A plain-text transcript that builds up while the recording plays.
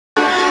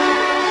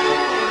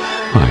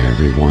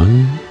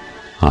everyone.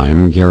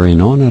 I'm Gary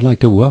Nawn. I'd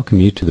like to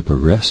welcome you to the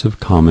Progressive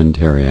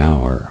Commentary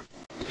Hour.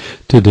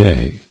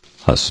 Today,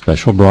 a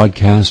special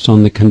broadcast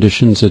on the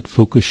conditions at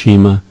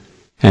Fukushima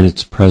and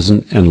its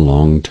present and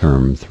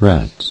long-term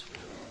threats.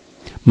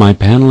 My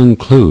panel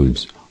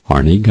includes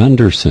Arnie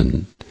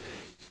Gundersen.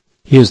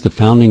 He is the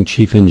founding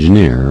chief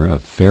engineer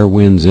of Fair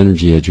Winds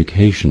Energy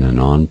Education, a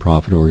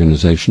non-profit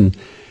organization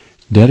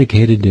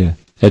dedicated to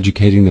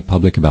educating the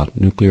public about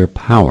nuclear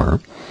power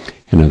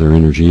and other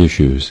energy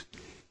issues.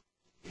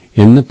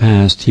 In the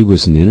past, he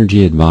was an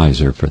energy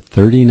advisor for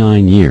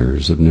 39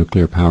 years of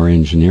nuclear power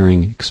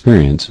engineering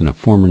experience and a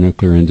former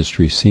nuclear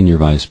industry senior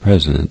vice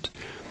president.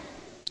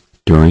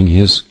 During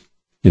his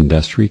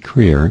industry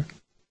career,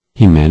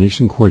 he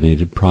managed and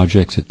coordinated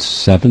projects at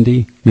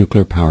 70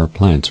 nuclear power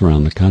plants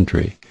around the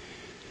country.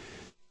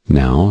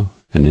 Now,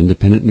 an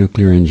independent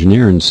nuclear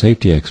engineer and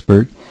safety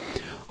expert,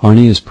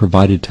 Arnie has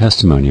provided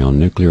testimony on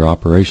nuclear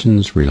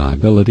operations,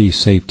 reliability,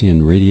 safety,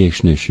 and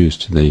radiation issues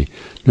to the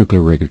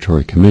Nuclear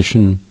Regulatory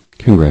Commission,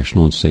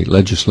 congressional and state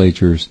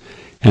legislatures,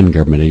 and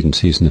government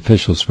agencies and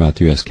officials throughout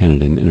the U.S.,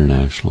 Canada, and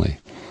internationally.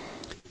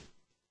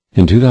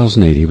 In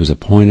 2008, he was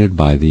appointed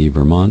by the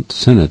Vermont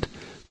Senate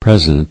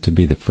President to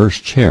be the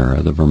first chair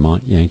of the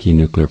Vermont Yankee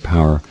Nuclear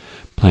Power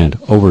Plant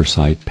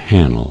Oversight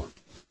Panel.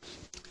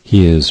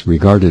 He is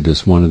regarded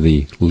as one of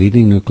the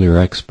leading nuclear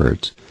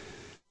experts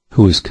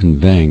who is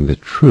conveying the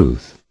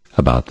truth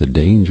about the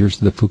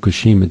dangers of the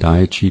Fukushima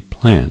Daiichi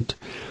plant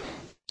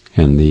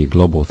and the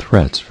global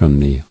threats from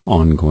the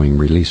ongoing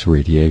release of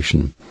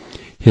radiation.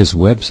 His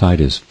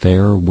website is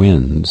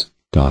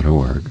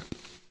fairwinds.org.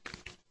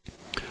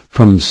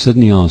 From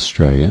Sydney,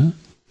 Australia,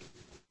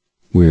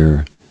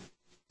 we're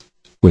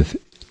with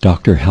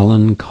Dr.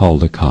 Helen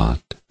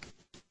Caldicott.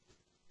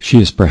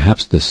 She is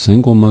perhaps the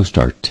single most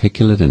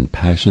articulate and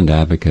passionate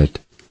advocate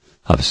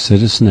of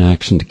citizen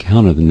action to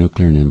counter the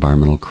nuclear and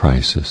environmental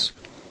crisis.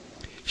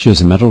 She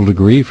has a medical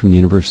degree from the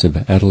University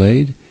of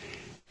Adelaide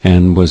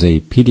and was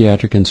a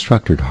pediatric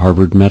instructor at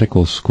Harvard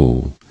Medical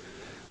School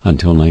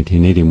until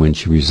 1980, when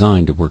she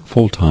resigned to work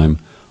full-time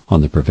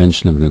on the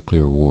prevention of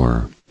nuclear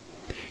war.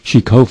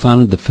 She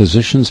co-founded the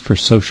Physicians for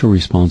Social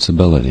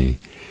Responsibility,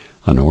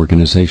 an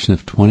organization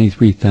of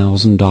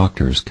 23,000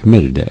 doctors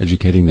committed to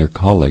educating their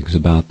colleagues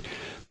about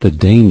the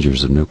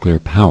dangers of nuclear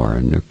power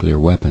and nuclear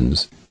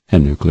weapons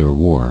and nuclear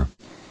war.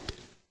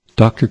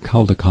 Dr.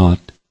 Caldicott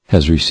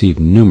has received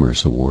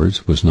numerous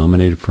awards, was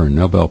nominated for a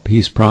Nobel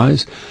Peace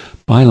Prize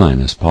by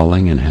Linus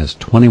Pauling, and has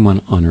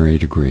 21 honorary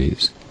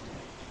degrees.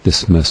 The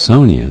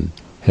Smithsonian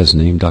has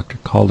named Dr.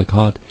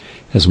 Caldicott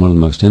as one of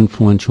the most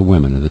influential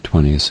women of the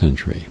 20th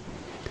century.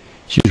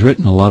 She's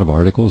written a lot of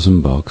articles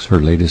and books, her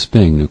latest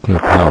being Nuclear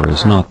Power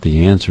is Not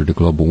the Answer to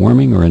Global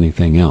Warming or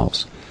Anything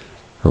Else.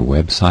 Her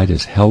website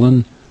is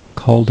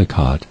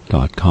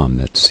helencaldicott.com.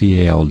 That's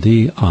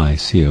CALDICOTT.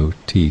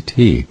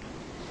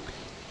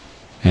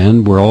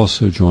 And we're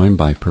also joined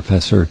by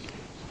Professor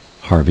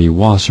Harvey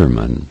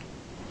Wasserman.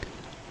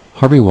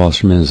 Harvey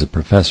Wasserman is a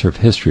professor of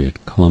history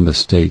at Columbus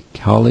State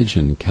College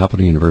and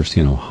Capital University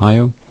in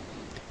Ohio.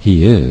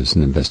 He is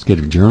an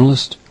investigative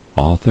journalist,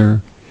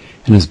 author,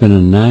 and has been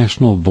a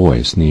national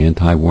voice in the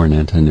anti-war and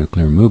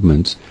anti-nuclear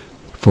movements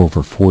for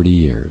over 40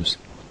 years.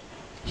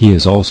 He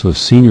is also a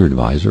senior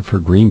advisor for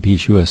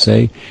Greenpeace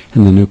USA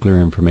and the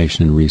Nuclear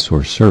Information and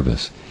Resource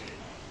Service.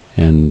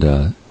 And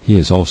he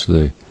is also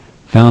the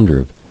founder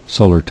of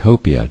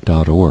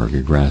Solartopia.org,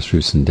 a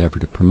grassroots endeavor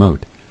to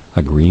promote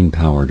a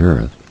green-powered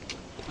Earth.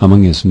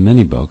 Among his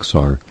many books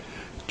are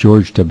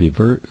George W.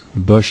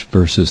 Bush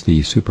versus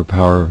the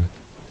Superpower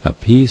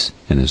of Peace,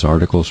 and his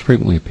articles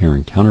frequently appear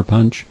in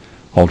Counterpunch,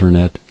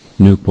 Alternet,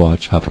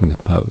 Nukewatch,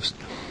 Huffington Post.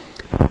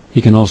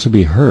 He can also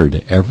be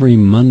heard every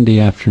Monday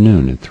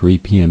afternoon at 3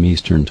 p.m.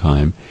 Eastern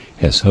Time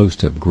as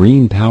host of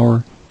Green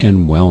Power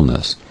and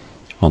Wellness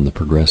on the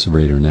Progressive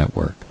Radio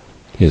Network.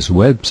 His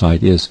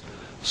website is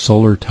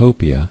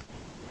solartopia.org.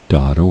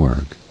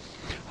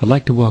 I'd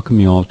like to welcome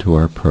you all to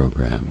our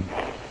program.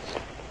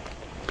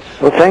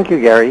 Well, thank you,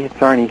 Gary. It's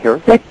Arnie here.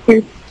 Thank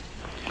you.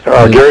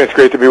 Gary, it's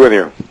great to be with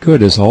you.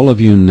 Good. As all of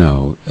you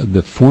know,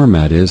 the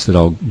format is that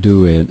I'll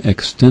do an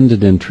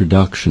extended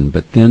introduction,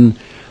 but then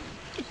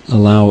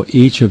allow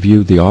each of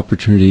you the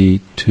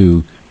opportunity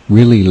to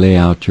really lay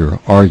out your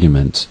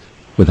arguments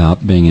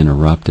without being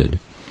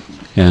interrupted.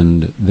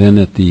 And then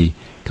at the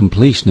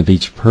completion of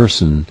each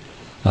person,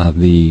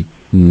 the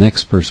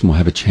next person will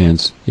have a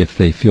chance, if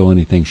they feel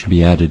anything should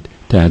be added,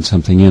 to add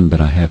something in,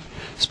 but I have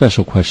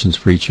special questions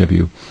for each of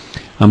you.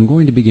 I'm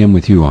going to begin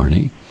with you,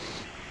 Arnie.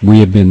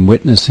 We have been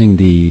witnessing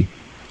the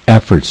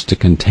efforts to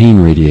contain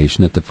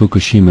radiation at the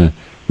Fukushima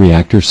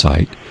reactor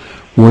site,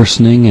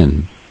 worsening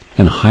and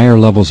higher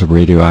levels of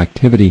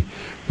radioactivity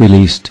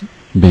released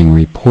being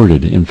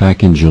reported. In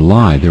fact, in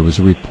July, there was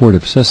a report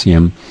of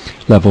cesium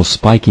levels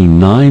spiking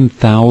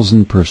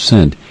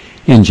 9,000%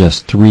 in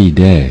just 3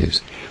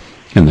 days,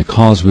 and the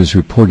cause was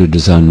reported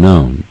as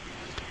unknown.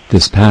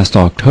 This past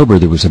October,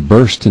 there was a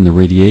burst in the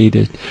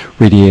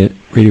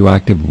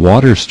radioactive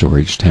water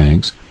storage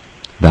tanks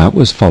That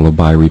was followed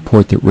by a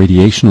report that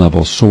radiation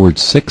levels soared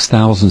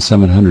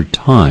 6,700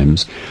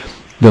 times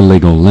the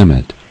legal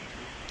limit.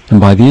 And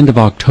by the end of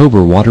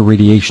October, water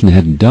radiation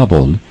had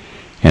doubled,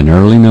 and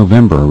early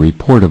November, a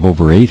report of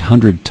over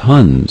 800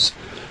 tons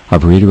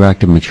of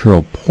radioactive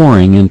material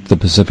pouring into the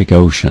Pacific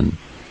Ocean.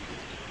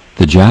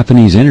 The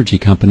Japanese energy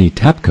company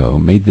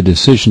TEPCO made the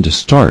decision to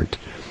start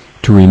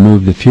to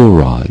remove the fuel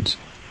rods.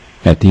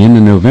 At the end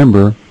of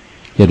November,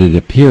 it had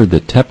appeared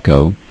that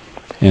TEPCO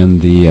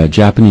and the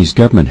Japanese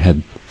government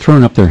had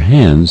thrown up their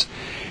hands,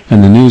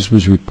 and the news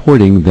was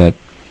reporting that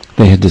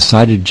they had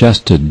decided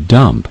just to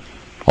dump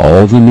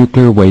all the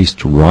nuclear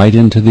waste right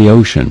into the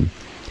ocean.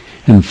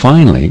 And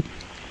finally,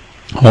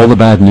 all the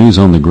bad news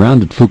on the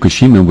ground at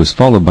Fukushima was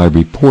followed by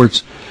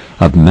reports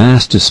of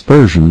mass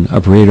dispersion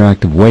of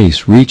radioactive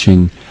waste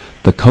reaching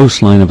the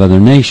coastline of other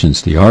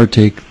nations, the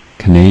Arctic,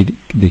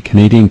 the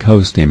Canadian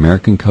coast, the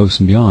American coast,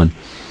 and beyond.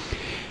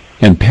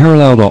 And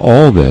parallel to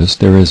all this,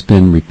 there has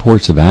been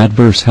reports of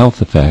adverse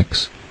health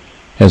effects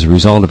as a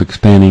result of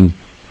expanding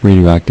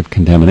radioactive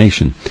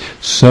contamination.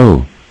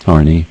 So,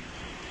 Arnie,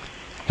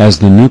 as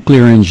the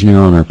nuclear engineer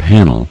on our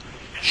panel,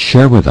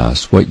 share with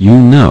us what you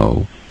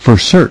know for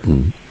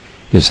certain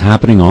is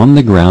happening on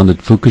the ground at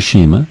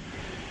Fukushima,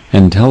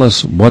 and tell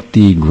us what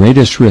the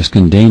greatest risk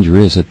and danger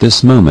is at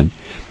this moment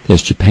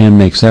as Japan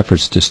makes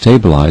efforts to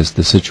stabilize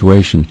the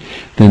situation.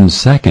 Then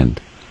second,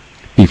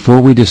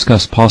 before we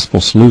discuss possible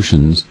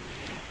solutions,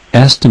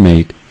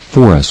 estimate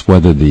for us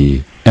whether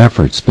the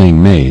efforts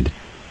being made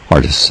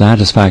are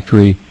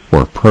satisfactory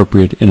or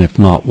appropriate, and if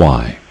not,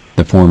 why.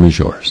 The floor is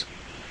yours.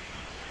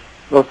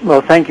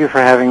 Well, thank you for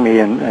having me,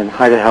 and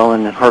hi to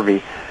Helen and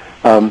Harvey.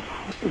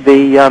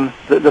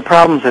 The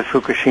problems at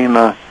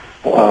Fukushima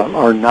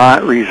are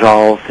not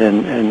resolved,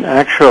 and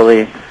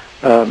actually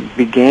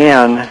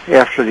began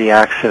after the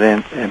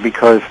accident,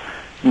 because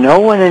no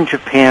one in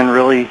Japan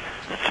really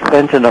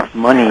spent enough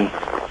money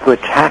to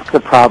attack the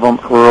problem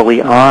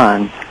early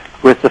on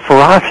with the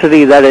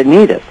ferocity that it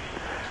needed.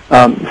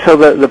 So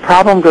the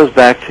problem goes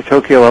back to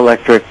Tokyo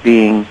Electric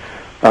being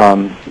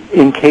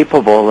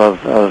incapable of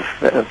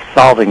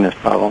solving this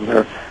problem.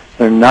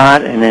 They're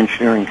not an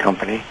engineering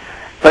company.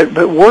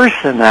 But worse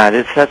than that,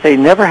 it's that they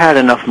never had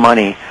enough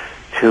money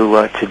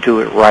to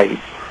do it right.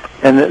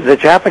 And the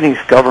Japanese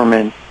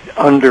government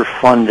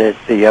underfunded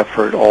the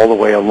effort all the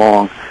way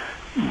along,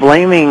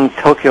 blaming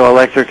Tokyo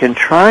Electric and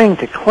trying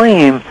to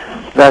claim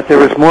that there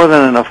was more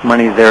than enough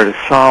money there to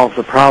solve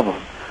the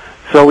problem.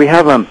 So we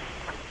have an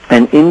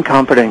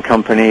incompetent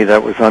company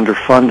that was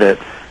underfunded,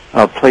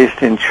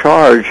 placed in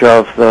charge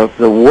of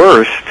the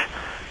worst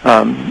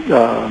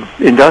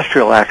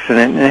industrial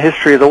accident in the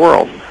history of the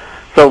world.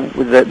 So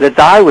the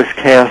die was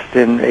cast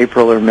in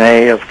April or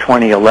May of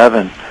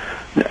 2011.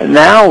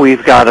 Now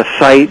we've got a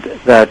site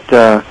that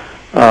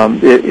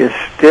is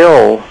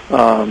still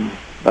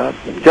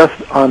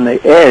just on the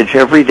edge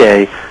every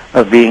day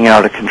of being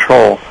out of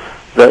control.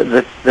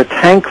 The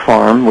tank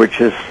farm,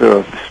 which is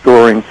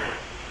storing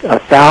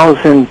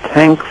 1,000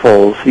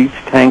 tankfuls, each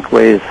tank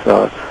weighs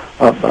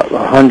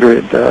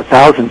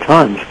 100,000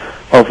 tons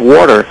of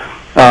water,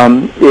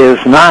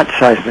 is not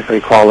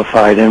seismically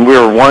qualified, and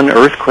we're one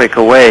earthquake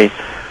away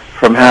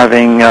from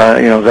having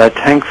that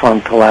tank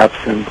farm collapse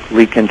and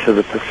leak into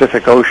the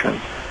Pacific Ocean.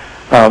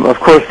 Of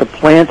course, the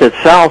plant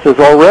itself is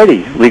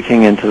already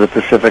leaking into the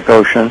Pacific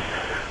Ocean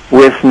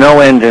with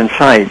no end in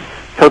sight.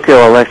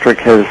 Tokyo Electric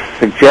has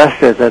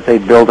suggested that they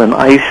build an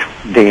ice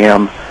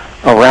dam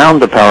around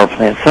the power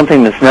plant,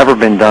 something that's never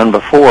been done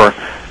before,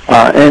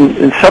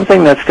 and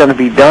something that's going to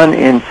be done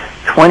in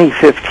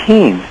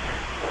 2015.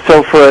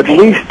 So for at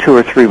least 2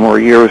 or 3 more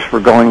years, we're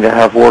going to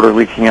have water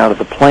leaking out of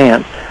the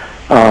plant.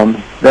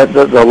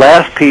 The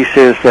last piece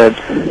is that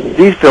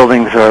these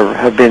buildings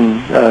have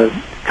been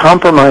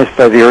compromised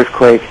by the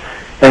earthquake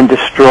and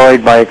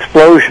destroyed by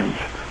explosions.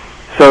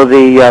 So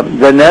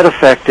the net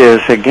effect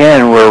is,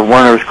 again, we're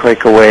one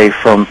earthquake away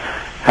from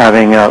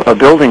having a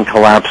building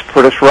collapse,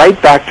 put us right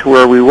back to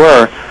where we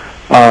were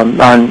on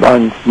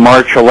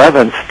March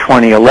 11th,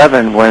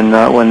 2011,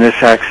 when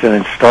this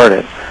accident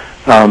started.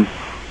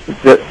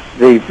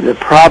 The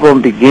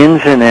problem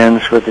begins and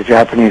ends with the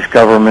Japanese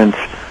government's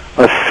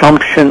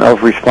assumption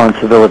of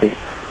responsibility.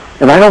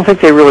 And I don't think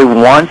they really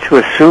want to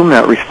assume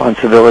that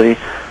responsibility,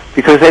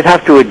 because they'd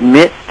have to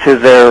admit to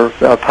their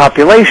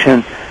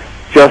population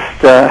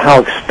just how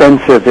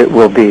expensive it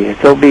will be.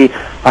 It'll be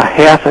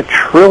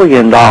 $500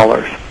 billion.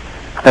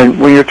 And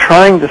when you're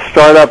trying to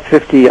start up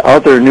 50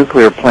 other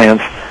nuclear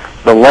plants,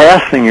 the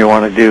last thing you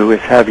want to do is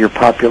have your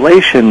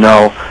population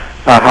know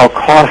how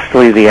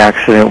costly the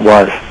accident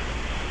was.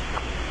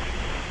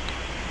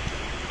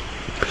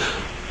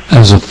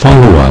 As a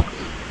follow-up,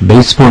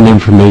 based on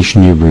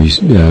information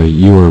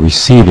you are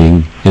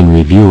receiving and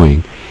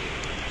reviewing,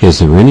 is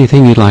there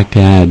anything you'd like to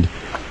add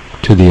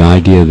to the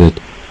idea that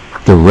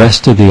the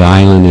rest of the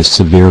island is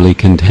severely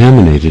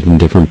contaminated in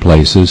different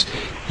places,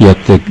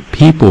 yet the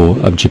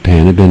people of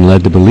Japan have been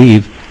led to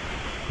believe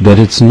that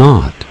it's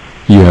not?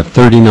 You have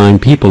 39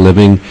 people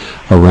living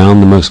around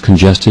the most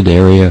congested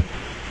area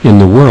in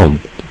the world,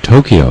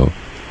 Tokyo,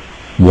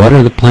 what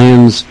are the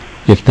plans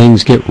if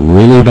things get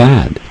really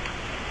bad?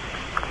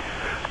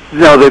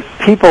 No, the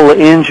people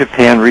in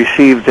Japan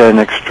received an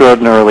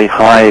extraordinarily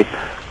high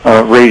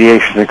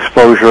radiation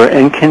exposure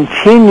and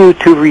continue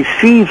to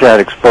receive that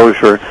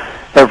exposure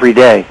every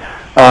day.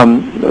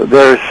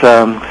 There's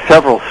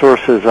several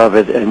sources of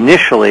it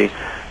initially,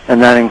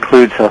 and that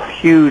includes a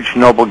huge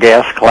noble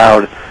gas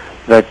cloud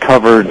that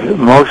covered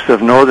most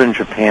of northern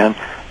Japan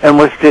and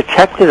was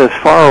detected as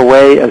far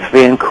away as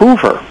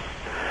Vancouver.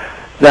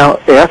 Now,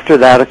 after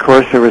that, of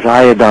course, there was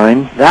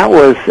iodine. That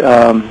was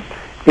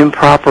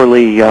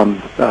improperly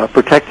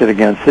protected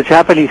against. The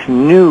Japanese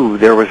knew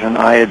there was an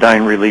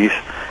iodine release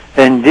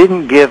and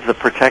didn't give the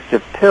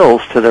protective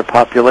pills to their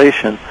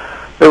population.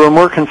 They were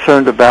more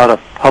concerned about a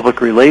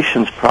public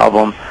relations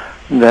problem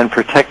than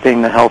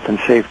protecting the health and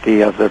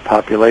safety of their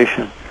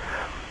population.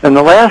 And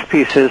the last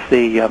piece is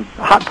the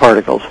hot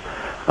particles.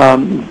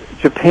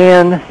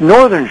 Japan,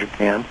 northern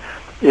Japan,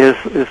 is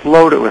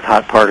loaded with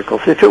hot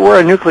particles. If it were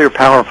a nuclear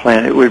power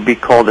plant, it would be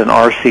called an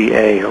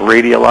RCA, a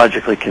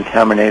radiologically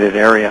contaminated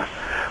area.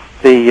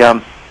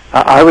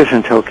 I was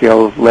in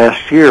Tokyo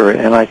last year,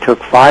 and I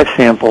took 5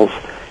 samples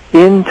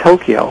in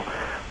Tokyo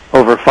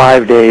over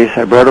 5 days.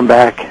 I brought them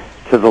back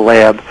to the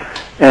lab,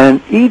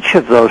 and each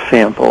of those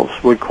samples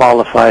would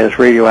qualify as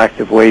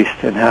radioactive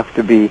waste and have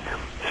to be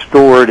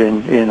stored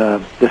in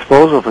a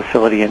disposal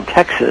facility in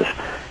Texas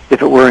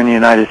if it were in the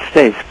United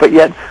States. But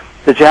yet,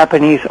 the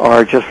Japanese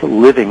are just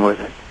living with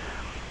it.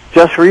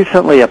 Just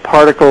recently, a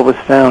particle was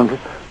found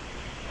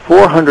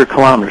 400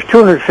 kilometers,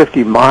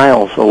 250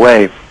 miles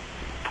away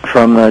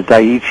from the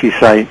Daiichi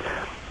site,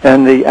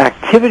 and the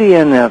activity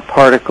in that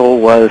particle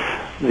was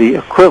the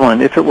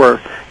equivalent, it's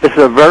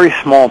a very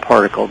small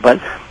particle, but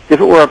if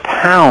it were a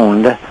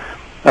pound,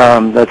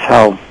 that's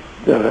how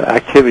the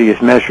activity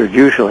is measured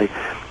usually,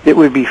 it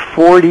would be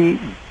 40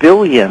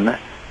 billion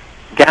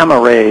gamma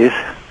rays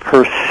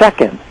per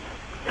second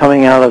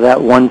coming out of that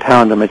 1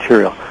 pound of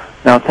material.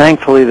 Now,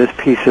 thankfully, this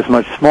piece is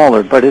much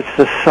smaller, but it's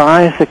the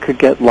size that could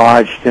get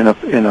lodged in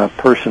a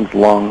person's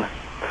lung.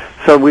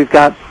 So we've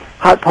got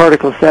hot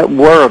particles that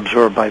were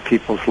absorbed by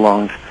people's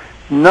lungs.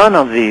 None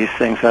of these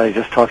things that I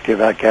just talked to you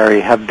about,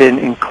 Gary, have been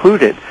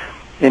included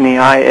in the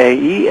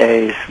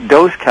IAEA's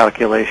dose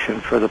calculation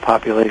for the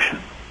population.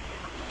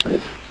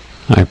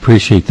 I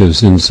appreciate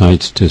those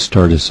insights to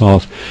start us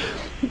off.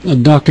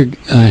 Dr.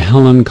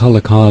 Helen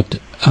Caldicott,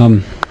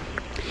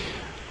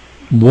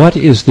 what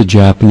is the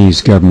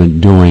Japanese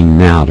government doing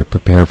now to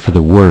prepare for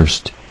the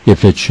worst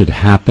if it should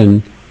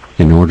happen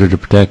in order to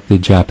protect the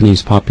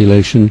Japanese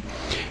population?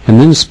 And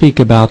then speak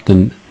about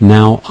the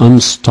now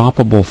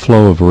unstoppable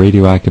flow of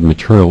radioactive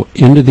material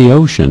into the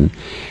ocean,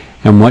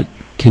 and what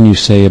can you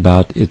say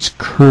about its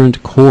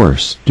current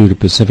course due to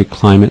Pacific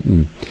climate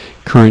and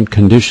current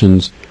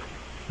conditions?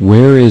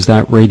 Where is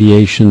that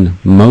radiation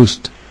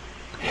most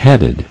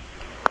headed?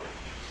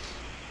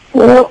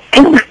 Well,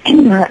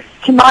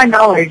 to my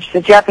knowledge,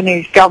 the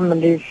Japanese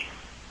government is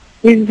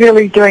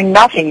really doing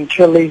nothing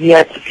to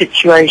alleviate the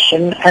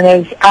situation, and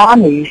as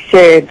Arnie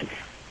said,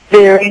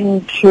 they're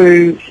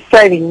into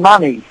saving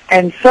money,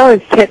 and so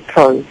is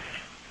TEPCO.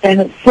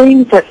 And it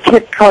seems that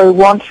TEPCO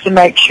wants to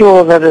make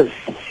sure that its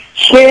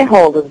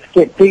shareholders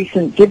get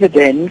decent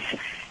dividends,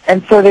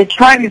 and so they're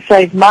trying to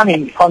save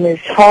money on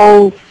this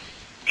whole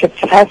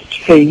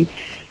catastrophe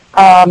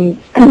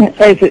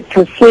as it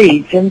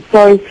proceeds. And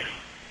so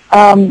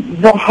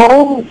the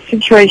whole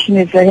situation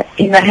is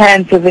in the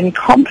hands of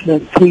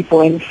incompetent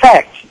people. In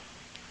fact,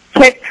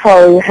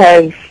 TEPCO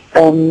has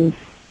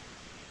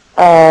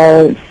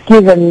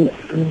given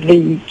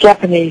the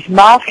Japanese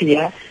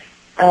mafia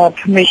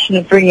permission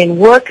to bring in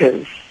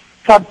workers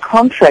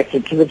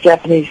subcontracted to the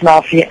Japanese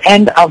mafia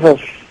and other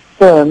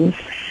firms.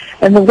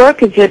 And the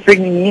workers they're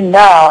bringing in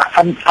now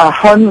are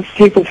homeless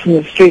people from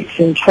the streets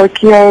in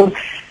Tokyo,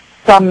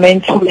 some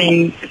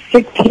mentally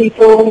sick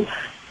people,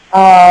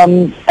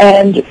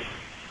 and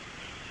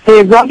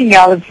they're running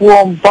out of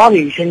warm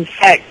bodies, in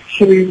fact,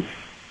 to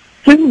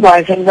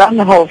supervise and run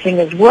the whole thing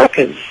as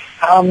workers,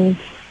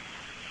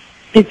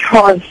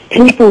 because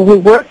people who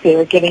work there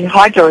are getting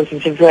high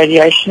doses of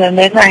radiation and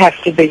then they have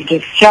to be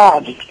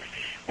discharged.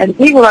 And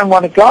people don't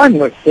want to go and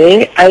work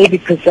there, A,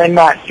 because they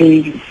might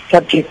be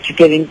subject to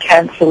getting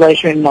cancer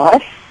later in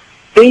life,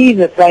 B,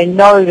 that they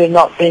know they're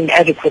not being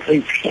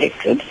adequately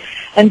protected,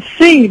 and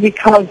C,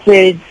 because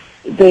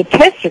their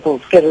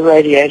testicles get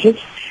irradiated,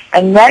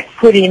 and that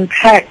could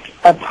impact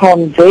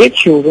upon their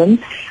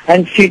children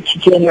and future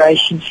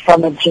generations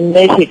from a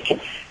genetic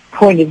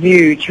point of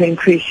view to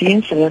increase the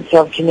incidence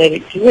of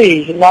genetic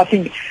disease. And I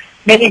think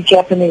many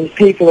Japanese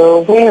people are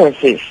aware of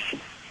this.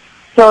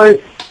 So,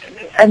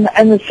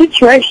 and the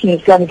situation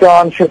is going to go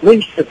on for at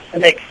least the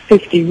next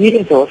 50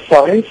 years or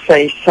so,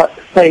 so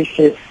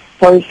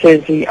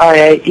says the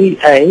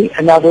IAEA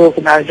and other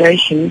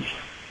organisations.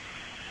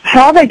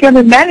 How are they going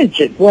to manage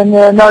it when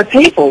there are no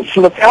people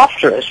to look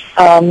after it?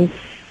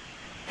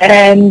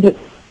 And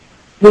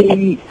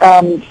the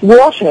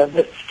water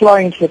that's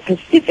flowing to the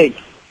Pacific,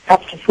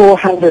 up to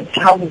 400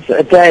 tons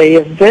a day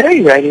of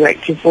very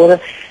radioactive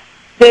water,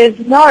 there's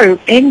no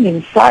end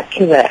in sight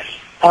to that.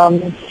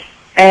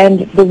 And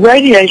the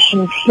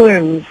radiation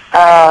plumes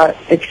are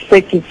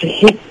expected to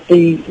hit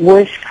the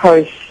west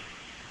coast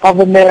of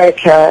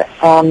America,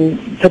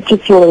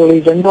 particularly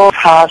the north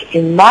part,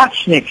 in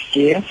March next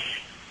year.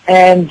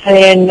 And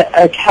then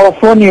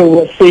California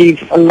will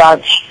receive a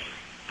large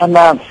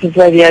amounts of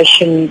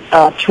radiation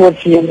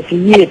towards the end of the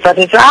year. But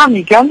as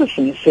Arnie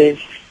Gundersen says,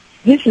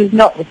 this is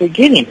not the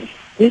beginning.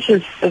 This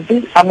is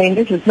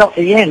not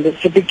the end.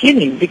 It's the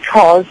beginning,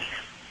 because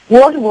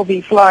water will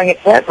be flowing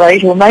at that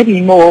rate, or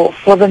maybe more,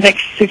 for the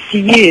next 50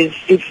 years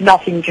if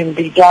nothing can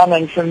be done.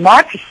 And from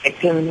my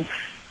perspective, and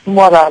from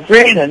what I've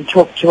read and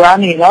talked to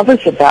Arnie and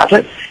others about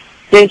it,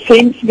 there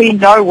seems to be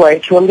no way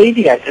to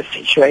alleviate the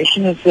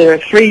situation, as there are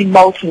 3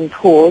 molten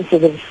cores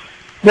that have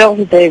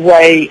melted their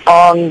way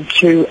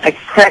onto a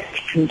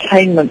cracked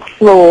containment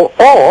floor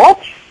or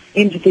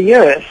into the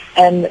earth,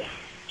 and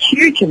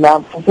huge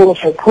amounts of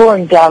water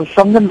pouring down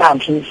from the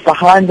mountains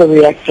behind the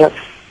reactor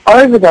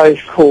over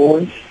those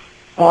cores,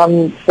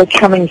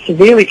 becoming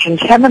severely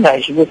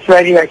contaminated with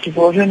radioactive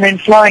water and then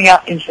flowing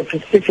out into the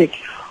Pacific,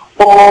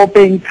 or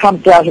being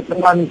pumped out at the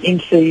moment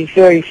into these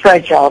very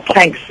fragile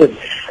tanks that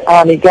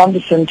Arnie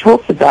Gundersen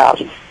talks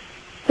about.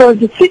 So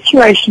the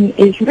situation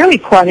is really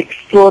quite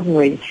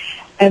extraordinary.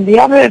 And the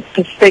other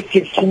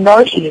perspective to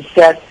note is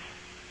that,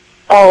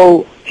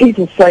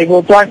 people say,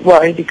 well, don't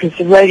worry, because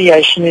the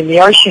radiation in the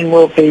ocean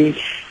will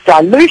be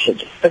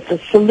diluted. But the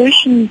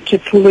solution to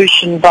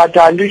pollution by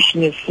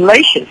dilution is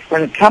fallacious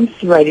when it comes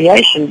to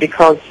radiation,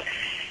 because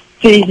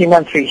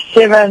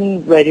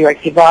cesium-137,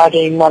 radioactive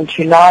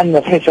iodine-129,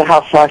 that has a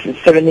half-life of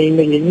 17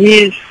 million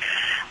years,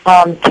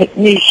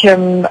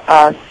 technetium,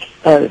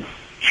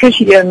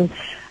 tritium,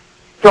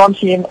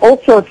 strontium, all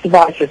sorts of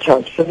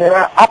isotopes, and there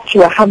are up to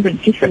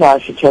 100 different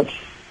isotopes,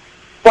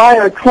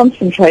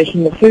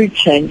 bioconcentrating the food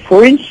chain.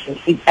 For instance,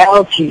 the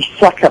algae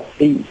suck up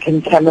the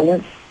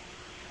contaminants,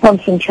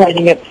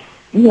 concentrating it,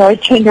 10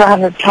 to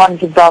 100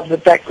 times above the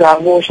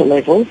background water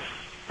level.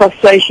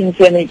 Crustaceans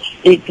then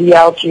eat the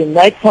algae and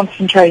they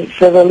concentrate it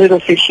further. Little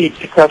fish eat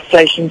the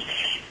crustaceans,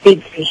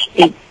 big fish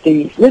eat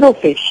the little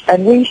fish,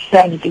 and we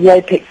stand at the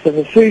apex of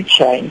the food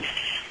chain.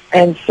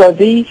 And so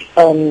these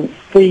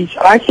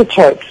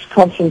isotopes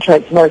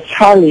concentrate most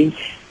highly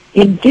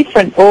in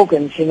different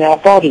organs in our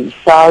body: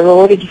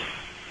 thyroid,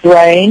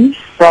 brain,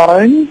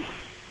 bone,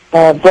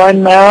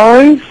 bone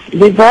marrow,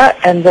 liver,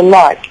 and the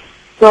like.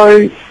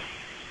 So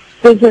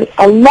there's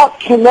a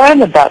lot to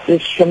learn about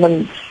this from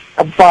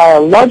a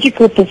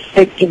biological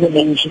perspective, an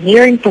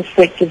engineering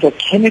perspective, a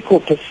chemical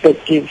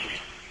perspective,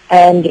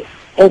 and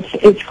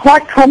it's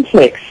quite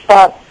complex,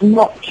 but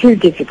not too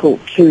difficult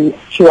to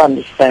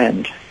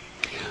understand.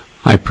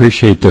 I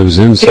appreciate those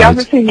insights. The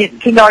other thing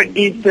to note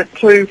is that,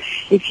 too,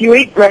 if you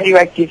eat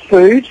radioactive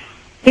food,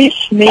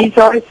 fish,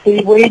 miso,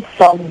 seaweed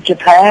from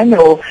Japan,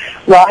 or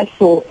rice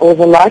or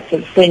the like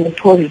that's being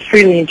imported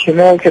freely into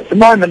America at the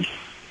moment,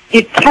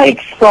 it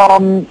takes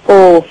from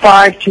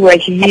 5 to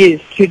 80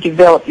 years to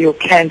develop your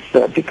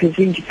cancer, because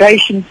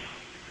incubation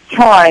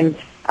time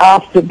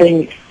after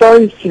being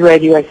exposed to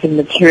radioactive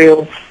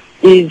material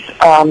is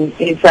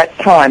that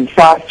time,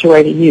 5 to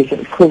 80 years.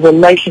 It's called the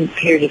latent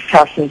period of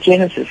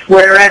carcinogenesis.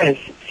 Whereas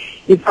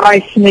if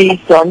I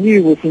sneezed on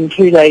you, within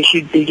 2 days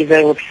you'd be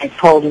developing a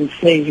cold and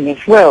sneezing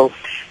as well.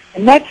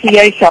 And that's the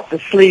ace up the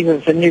sleeve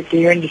of the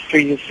nuclear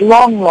industry, this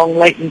long, long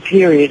latent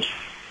period.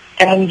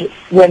 And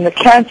when the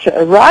cancer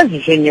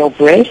arises in your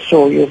breast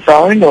or your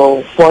bone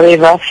or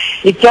whatever,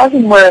 it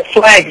doesn't wear a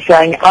flag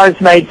saying, I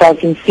was made by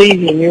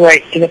cesium you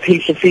ate in a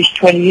piece of fish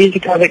 20 years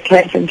ago that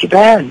came from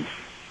Japan.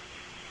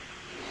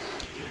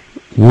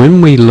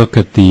 When we look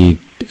at the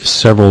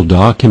several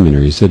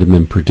documentaries that have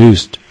been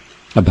produced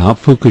about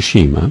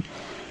Fukushima,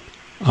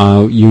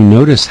 you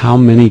notice how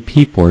many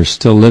people are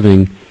still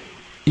living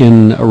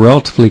in a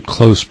relatively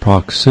close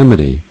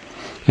proximity,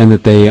 and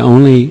that they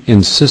only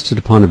insisted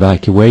upon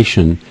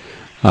evacuation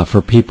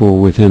for people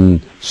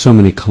within so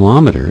many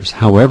kilometers.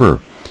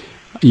 However,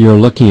 you're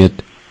looking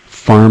at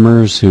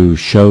farmers who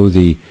show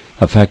the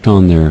effect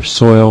on their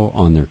soil,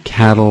 on their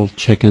cattle,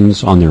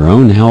 chickens, on their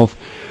own health.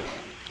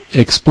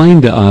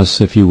 Explain to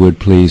us, if you would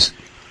please,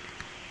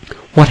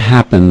 what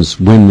happens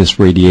when this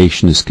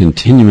radiation is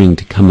continuing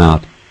to come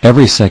out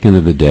every second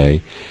of the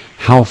day?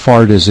 How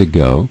far does it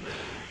go?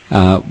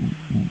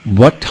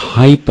 What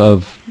type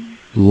of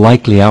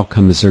likely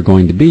outcome is there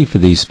going to be for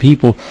these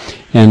people?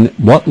 And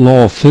what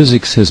law of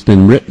physics has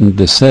been written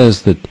that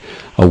says that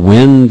a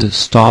wind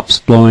stops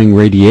blowing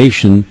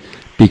radiation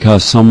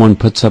because someone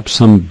puts up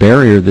some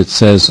barrier that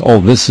says,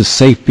 this is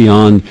safe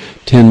beyond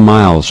 10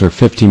 miles or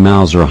 50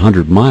 miles or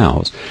 100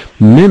 miles.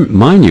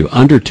 Mind you,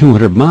 under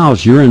 200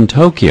 miles, you're in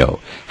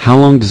Tokyo. How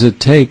long does it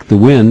take the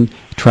wind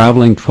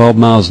traveling 12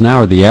 miles an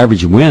hour, the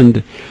average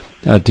wind,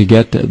 to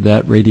get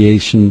that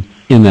radiation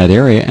in that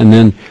area? And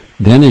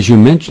then, as you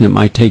mentioned, it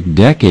might take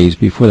decades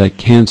before that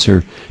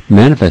cancer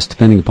manifests,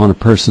 depending upon a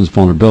person's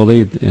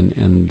vulnerability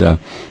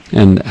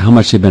and how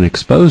much they've been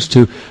exposed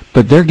to.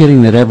 But they're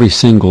getting that every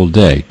single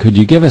day. Could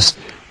you give us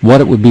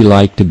what it would be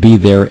like to be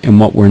there and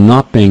what we're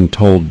not being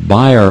told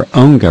by our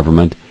own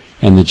government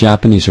and the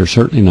Japanese are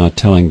certainly not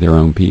telling their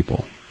own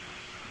people.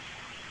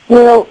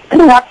 Well,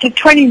 up to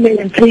 20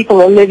 million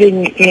people are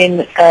living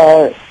in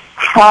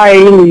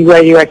highly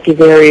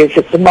radioactive areas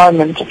at the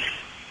moment,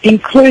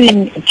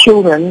 including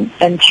children,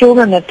 and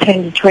children are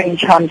 10 to 20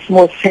 times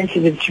more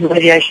sensitive to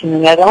radiation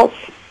than adults.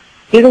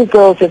 Little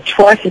girls are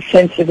twice as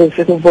sensitive as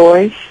little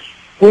boys.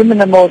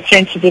 Women are more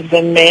sensitive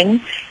than men.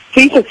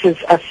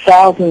 Fetuses are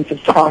thousands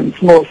of times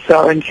more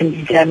so and can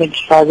be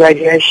damaged by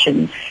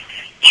radiation.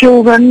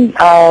 Children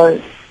are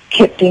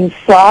kept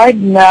inside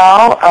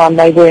now.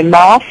 They wear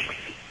masks.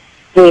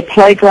 Their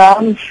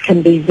playgrounds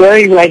can be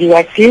very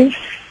radioactive.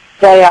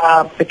 They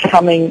are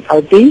becoming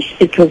obese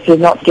because they're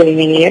not getting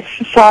any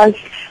exercise.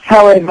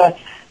 However,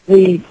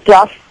 the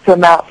dust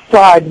from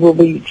outside will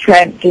be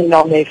tramped in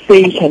on their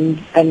feet, and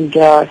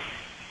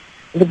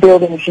the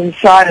buildings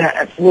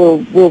inside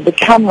will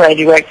become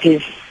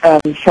radioactive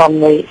from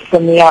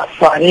the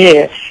outside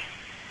air.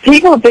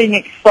 People are being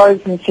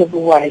exposed in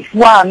several ways.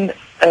 One,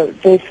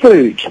 their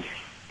food.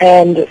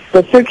 And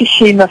the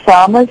Fukushima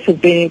farmers have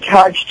been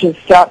encouraged to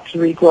start to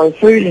regrow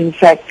food. In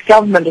fact,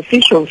 government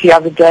officials the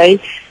other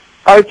day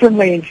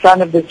openly in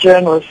front of the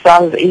journalists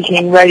started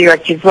eating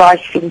radioactive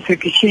rice from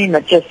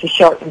Fukushima just to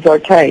show it was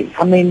okay.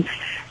 I mean,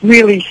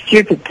 really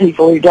stupid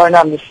people who don't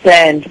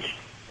understand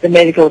the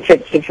medical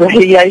effects of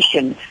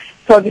radiation.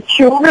 So the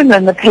children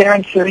and the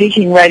parents are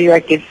eating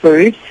radioactive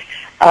food.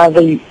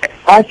 The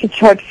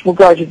isotopes will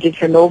go to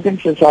different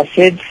organs, as I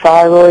said,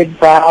 thyroid,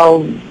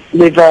 bowel,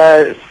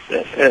 liver,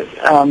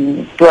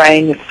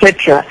 brain,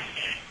 etc.,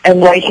 and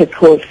later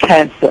cause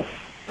cancer.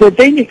 They're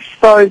being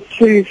exposed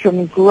to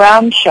from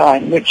ground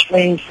shine, which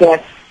means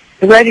that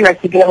the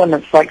radioactive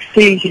elements like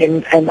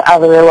cesium and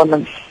other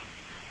elements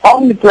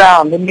on the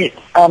ground emit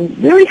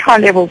really high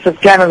levels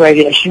of gamma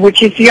radiation,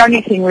 which is the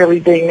only thing really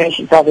being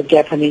measured by the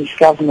Japanese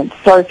government.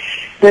 So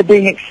they're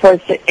being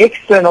exposed to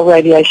external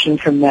radiation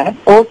from that.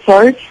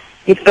 Also,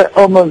 if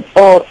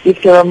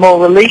there are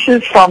more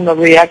releases from the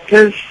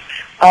reactors,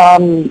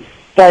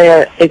 they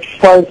are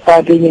exposed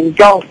by being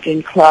engulfed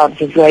in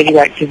clouds of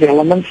radioactive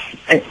elements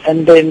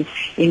and then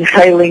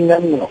inhaling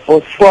them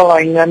or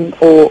swallowing them,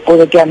 or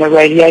the gamma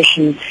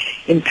radiation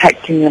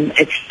impacting them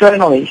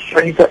externally.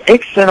 So you've got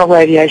external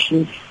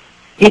radiation,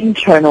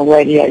 internal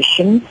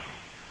radiation,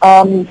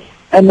 and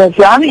as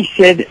Arnie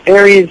said,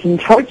 areas in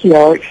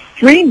Tokyo are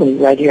extremely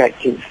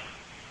radioactive.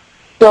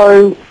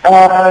 So,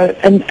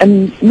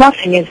 and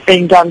nothing is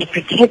being done to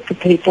protect the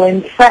people.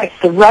 In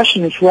fact, the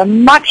Russians were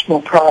much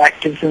more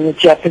proactive than the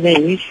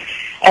Japanese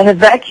and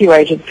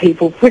evacuated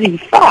people pretty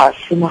fast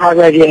from high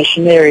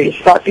radiation areas.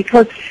 But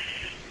because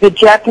the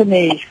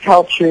Japanese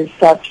culture is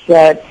such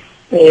that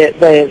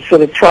they're sort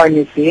of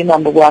pro-nuclear,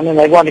 number one, and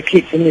they want to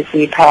keep the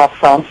nuclear power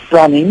plants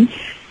running.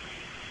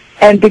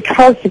 And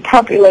because the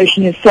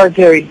population is so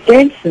very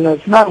dense and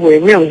there's nowhere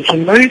really to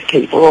move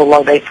people,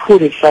 although they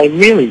could if they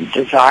really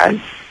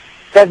desired,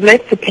 they've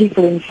left the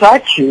people in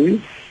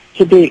situ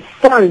to be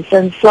exposed.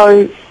 And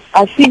so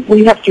I think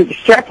we have to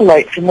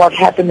extrapolate from what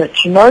happened at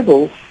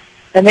Chernobyl.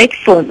 An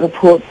excellent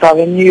report by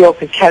the New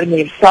York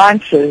Academy of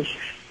Sciences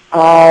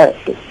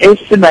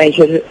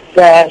estimated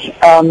that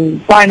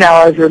by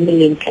now over 1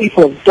 million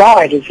people have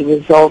died as a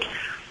result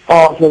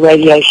of the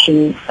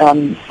radiation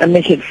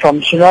emitted from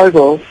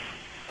Chernobyl.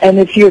 And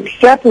if you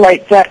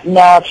extrapolate that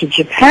now to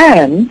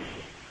Japan,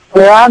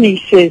 where Arnie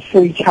says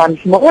 3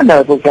 times more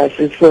noble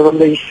gases were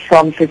released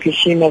from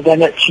Fukushima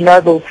than at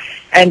Chernobyl,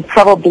 and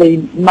probably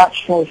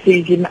much more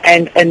cesium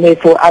and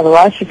therefore other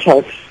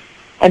isotopes,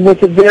 and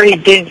with a very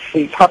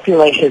densely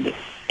populated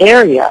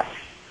area,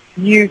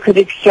 you could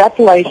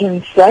extrapolate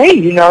and say,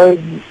 you know,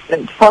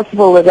 it's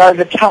possible that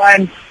over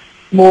time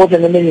more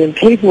than 1 million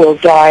people will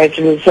die as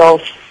a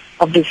result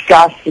of this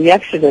ghastly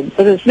accident.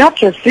 But it's not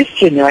just this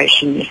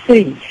generation, you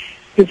see,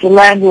 because the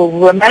land will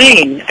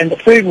remain and the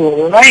food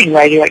will remain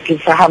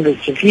radioactive for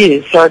hundreds of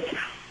years. So it's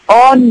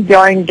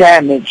ongoing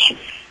damage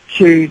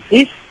to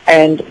this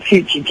and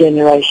future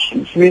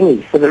generations,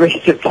 really, for the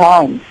rest of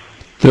time.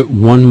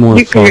 One more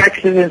Nuclear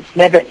accidents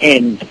never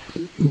end.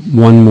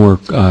 One more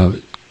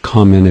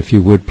comment, if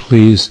you would,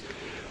 please.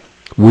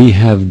 We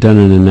have done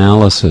an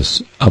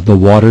analysis of the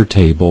water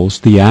tables,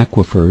 the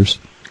aquifers,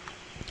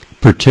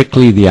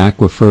 particularly the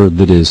aquifer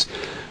that is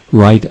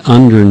right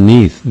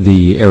underneath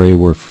the area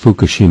where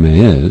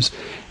Fukushima is,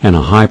 and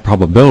a high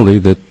probability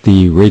that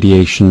the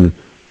radiation,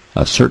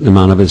 a certain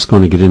amount of it is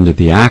going to get into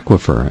the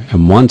aquifer.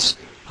 And once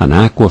an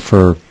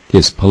aquifer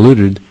is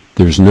polluted,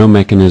 there's no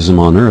mechanism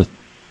on Earth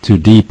to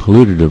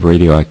depollute it of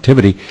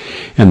radioactivity,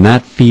 and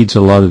that feeds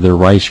a lot of the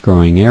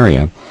rice-growing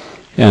area.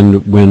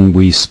 And when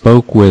we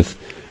spoke with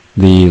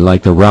the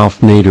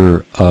Ralph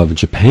Nader of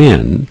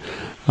Japan,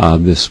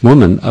 this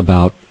woman,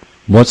 about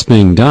what's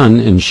being done,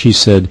 and she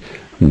said,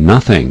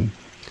 nothing.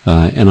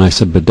 And I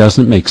said, but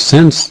doesn't it make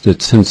sense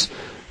that since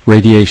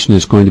radiation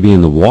is going to be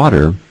in the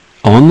water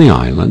on the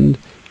island,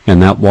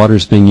 and that water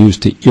is being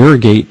used to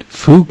irrigate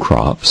food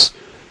crops,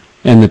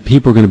 and that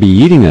people are going to be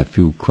eating that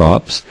food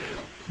crops,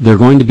 they're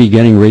going to be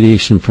getting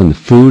radiation from the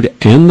food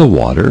and the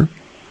water,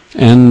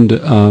 and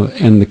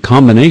the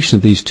combination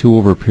of these two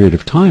over a period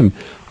of time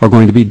are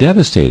going to be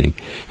devastating.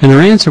 And her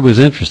answer was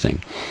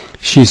interesting.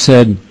 She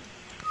said,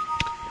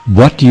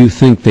 what do you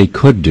think they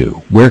could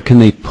do? Where can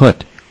they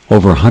put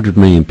over 100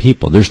 million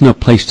people? There's no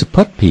place to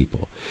put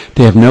people.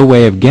 They have no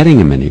way of getting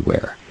them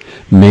anywhere.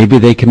 Maybe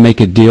they can make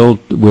a deal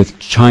with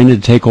China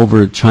to take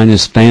over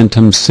China's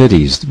phantom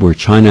cities, where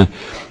China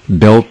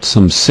built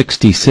some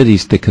 60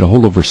 cities that could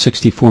hold over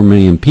 64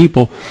 million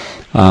people.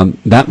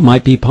 That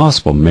might be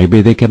possible.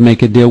 Maybe they could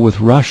make a deal with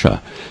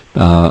Russia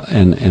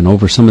and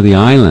over some of the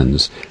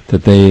islands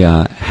that they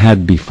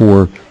had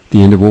before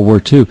the end of World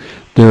War II.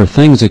 There are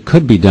things that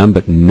could be done,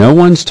 but no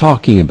one's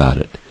talking about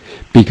it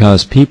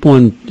because people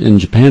in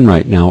Japan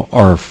right now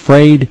are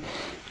afraid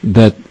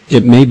that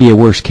it may be a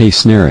worst-case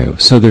scenario.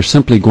 So they're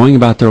simply going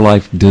about their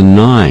life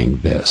denying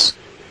this.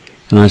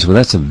 And I said, well,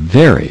 that's a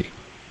very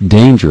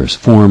dangerous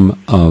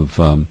form of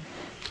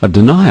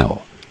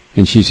denial.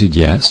 And she said,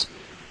 yes.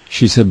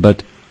 She said,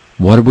 but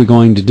what are we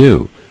going to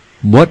do?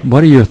 What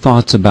are your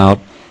thoughts about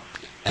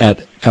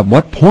at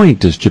what point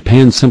does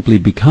Japan simply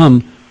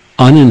become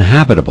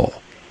uninhabitable,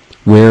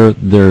 where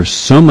there's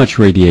so much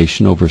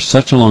radiation over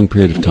such a long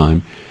period of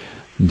time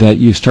that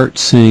you start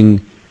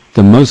seeing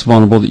the most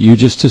vulnerable that you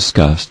just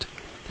discussed,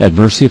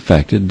 adversely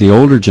affected, the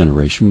older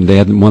generation? They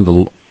have one of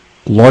the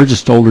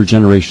largest older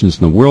generations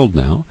in the world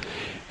now,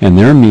 and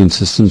their immune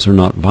systems are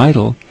not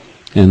vital,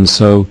 and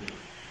so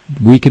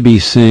we could be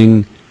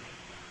seeing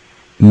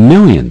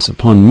millions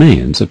upon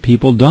millions of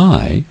people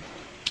die,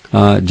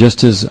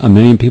 just as 1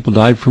 million people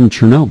died from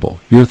Chernobyl.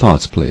 Your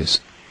thoughts, please.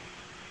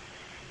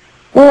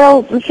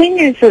 Well, the thing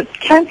is that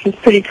cancer is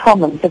pretty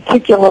common,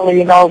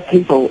 particularly in old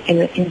people.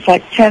 In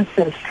fact,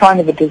 cancer is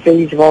kind of a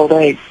disease of old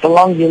age. The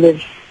longer you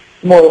live,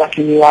 the more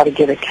likely you are to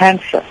get a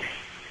cancer.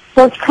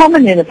 So it's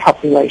common in a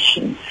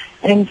population.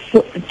 And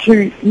so,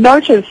 to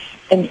notice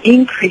an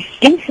increased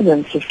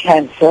incidence of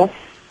cancer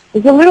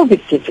is a little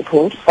bit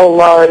difficult,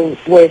 although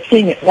we're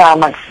seeing it now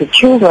amongst the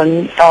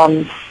children.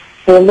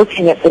 We're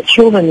looking at the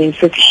children in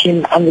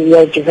Fukushima under the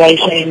age of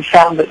 18 and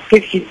found that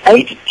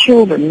 58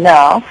 children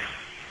now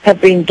have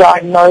been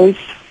diagnosed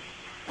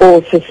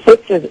or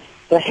suspected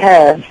to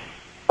have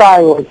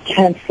thyroid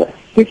cancer.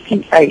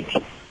 58.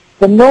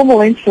 The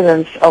normal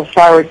incidence of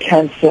thyroid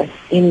cancer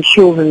in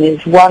children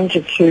is 1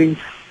 to 2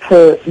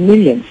 per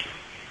million.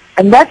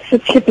 And that's the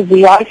tip of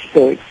the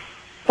iceberg.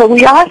 So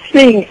we are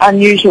seeing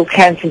unusual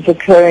cancers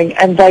occurring,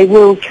 and they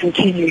will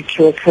continue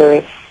to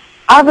occur.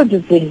 Other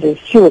diseases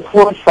too are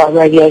caused by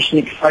radiation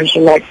exposure,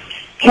 like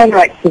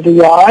cataracts of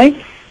the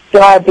eye,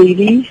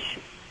 diabetes,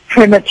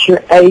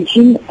 premature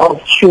aging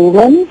of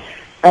children,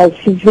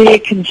 severe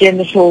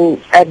congenital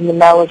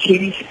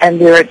abnormalities, and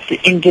there are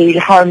indeed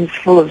homes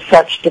full of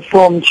such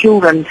deformed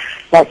children,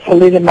 like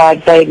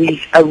thalidomide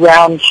babies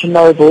around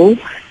Chernobyl.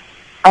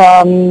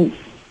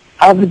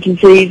 Other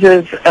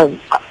diseases of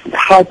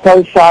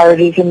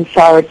hypothyroidism,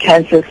 thyroid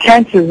cancer,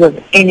 cancers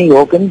of any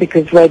organ,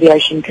 because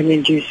radiation can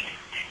induce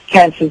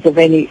cancers of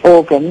any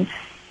organ,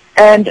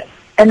 and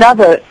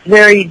other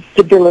very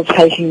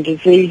debilitating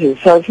diseases.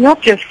 So it's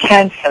not just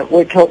cancer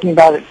we're talking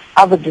about, it's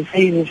other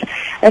diseases.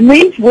 And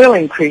these will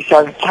increase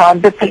over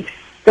time, but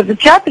the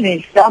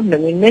Japanese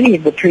government, in many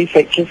of the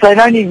prefectures, they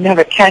don't even have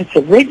a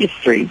cancer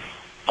registry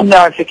to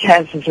know if the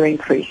cancers are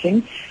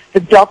increasing.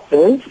 The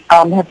doctors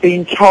have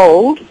been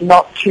told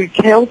not to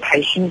tell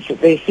patients that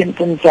their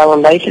symptoms are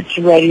related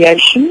to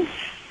radiation.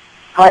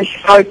 I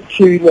spoke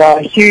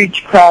to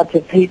huge crowds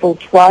of people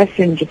twice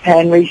in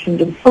Japan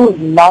recently, full of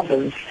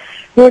mothers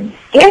who are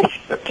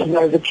desperate to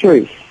know the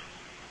truth.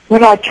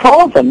 When I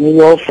told them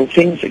the awful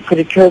things that could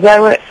occur,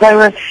 they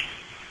were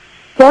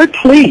so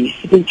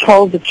pleased to be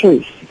told the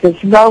truth,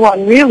 because no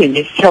one really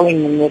is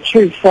telling them the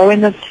truth. So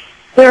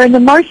they're in the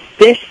most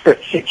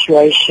desperate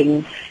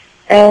situation.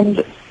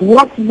 And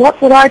what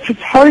would I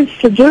propose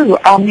to do?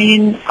 I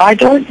mean, I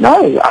don't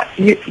know.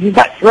 You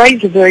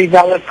raise a very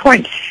valid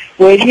point.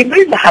 Where do you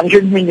move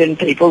 100 million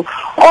people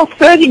or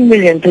 30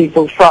 million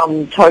people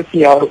from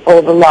Tokyo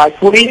or the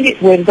like? Where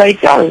do they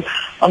go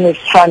on this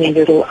tiny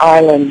little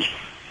island?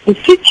 The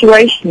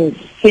situation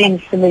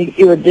seems to me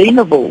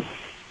irredeemable.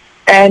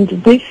 And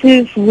this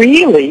is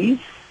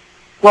really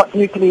what the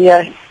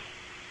nuclear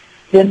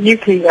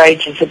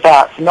age is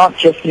about, not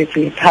just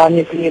nuclear power,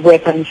 nuclear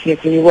weapons,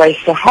 nuclear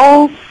waste, the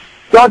whole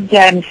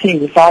goddamn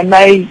thing, if I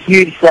may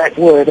use that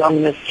word. I'm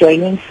an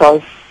Australian,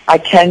 so I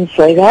can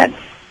say that.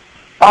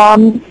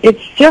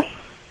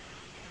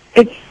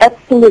 It's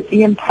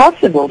absolutely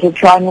impossible to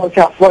try and work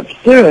out what to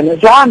do. And as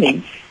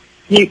Arnie,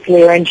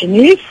 nuclear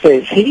engineer,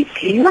 says,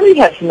 he really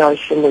has no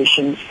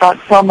solutions. But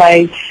from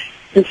a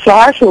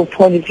societal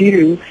point of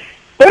view,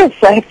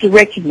 first they have to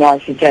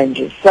recognise the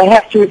dangers. They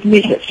have to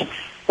admit it.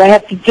 They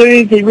have to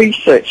do the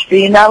research,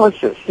 the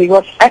analysis, see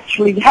what's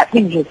actually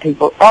happening to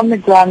people on the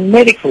ground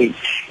medically,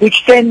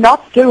 which they're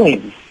not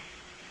doing.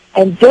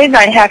 And then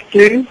they have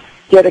to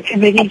get a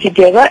committee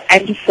together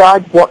and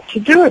decide what to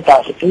do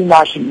about it. The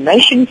United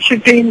Nations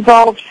should be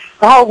involved.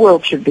 The whole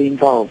world should be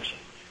involved,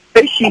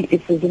 especially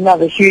if there's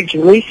another huge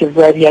release of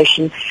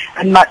radiation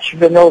and much of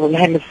the northern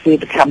hemisphere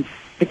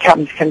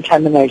becomes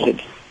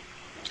contaminated.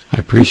 I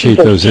appreciate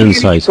those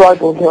insights.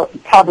 Global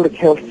public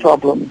health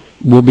problem.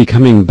 We'll be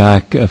coming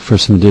back for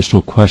some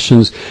additional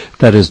questions.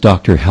 That is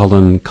Dr.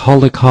 Helen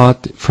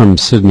Caldicott from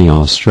Sydney,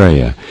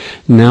 Australia.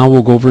 Now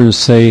we'll go over and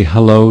say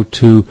hello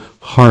to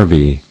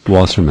Harvey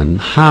Wasserman.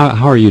 How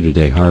are you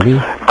today, Harvey?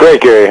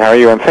 Great, Gary. How are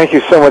you? And thank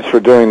you so much for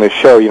doing this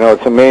show. You know,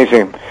 it's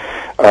amazing.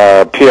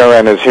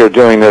 PRN is here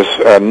doing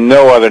this.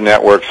 No other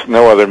networks,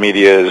 no other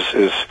media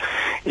is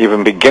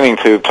even beginning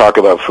to talk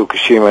about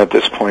Fukushima at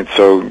this point.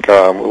 So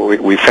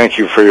we thank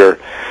you for your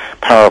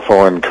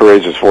powerful and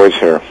courageous voice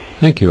here.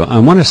 Thank you. I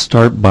want to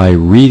start by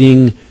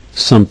reading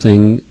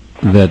something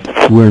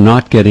that we're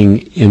not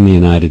getting in the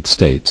United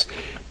States.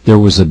 There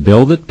was a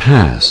bill that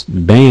passed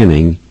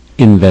banning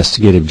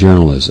investigative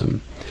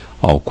journalism.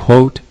 I'll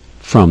quote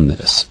from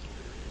this.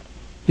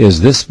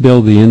 Is this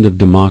bill the end of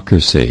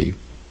democracy?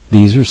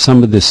 These are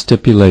some of the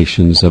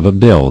stipulations of a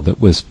bill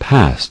that was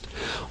passed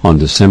on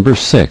December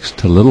 6th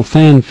to little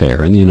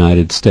fanfare in the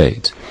United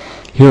States.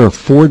 Here are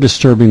 4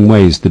 disturbing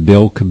ways the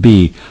bill could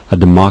be a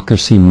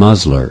democracy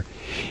muzzler.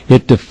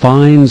 It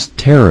defines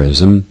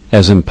terrorism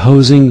as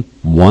imposing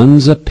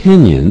one's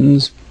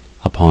opinions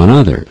upon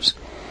others.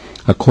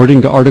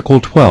 According to Article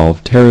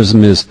 12,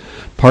 terrorism is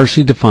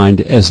partially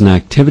defined as an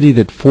activity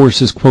that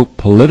forces, quote,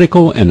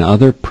 political and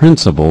other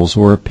principles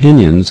or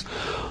opinions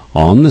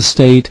on the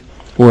state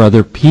or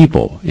other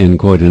people, end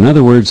quote. In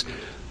other words,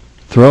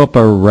 throw up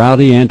a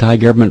rowdy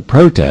anti-government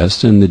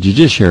protest and the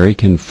judiciary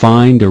can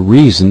find a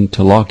reason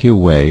to lock you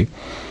away.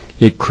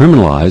 It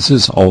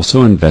criminalizes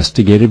also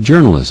investigative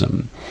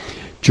journalism.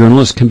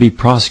 Journalists can be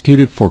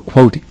prosecuted for,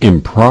 quote,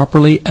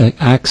 improperly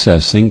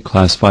accessing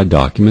classified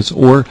documents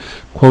or,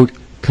 quote,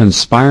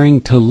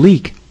 conspiring to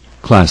leak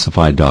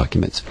classified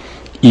documents.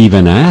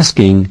 Even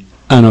asking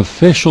an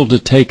official to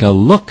take a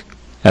look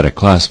at a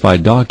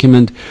classified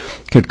document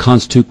could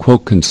constitute,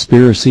 quote,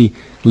 conspiracy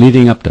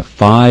leading up to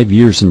 5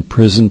 years in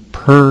prison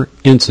per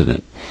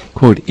incident.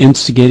 Quote,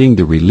 instigating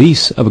the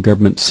release of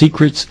government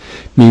secrets,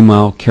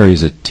 meanwhile,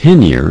 carries a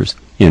 10 years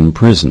in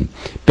prison.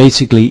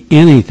 Basically,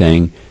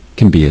 anything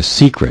can be a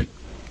secret.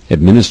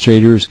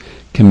 Administrators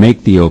can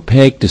make the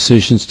opaque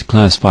decisions to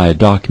classify a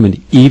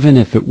document even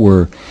if it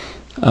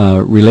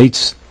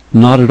relates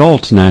not at all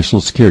to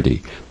national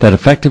security. That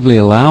effectively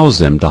allows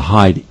them to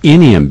hide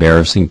any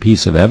embarrassing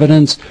piece of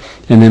evidence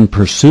and then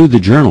pursue the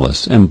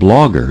journalists and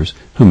bloggers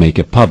who make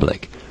it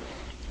public.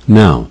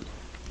 Now,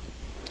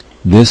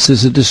 this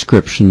is a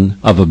description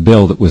of a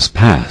bill that was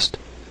passed,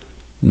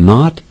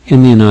 not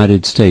in the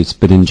United States,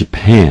 but in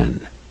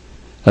Japan.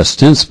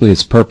 Ostensibly,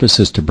 its purpose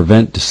is to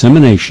prevent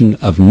dissemination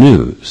of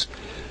news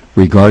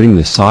regarding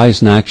the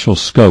size and actual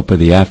scope of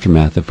the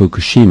aftermath of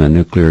Fukushima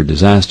nuclear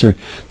disaster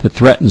that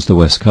threatens the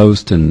West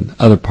Coast and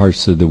other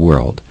parts of the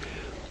world.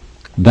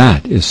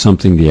 That is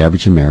something the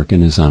average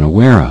American is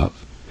unaware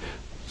of.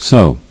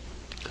 So,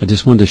 I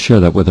just wanted to share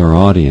that with our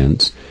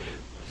audience.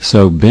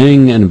 So,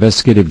 being an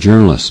investigative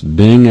journalist,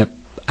 being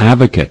an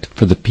advocate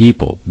for the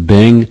people,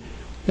 being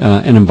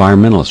an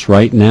environmentalist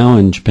right now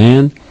in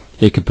Japan,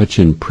 it could put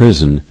you in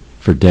prison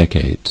for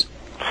decades.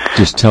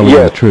 Just telling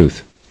the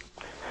truth.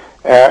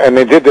 And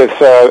they did this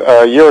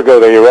a year ago.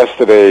 They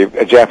arrested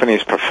a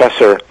Japanese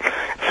professor,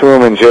 threw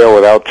him in jail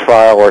without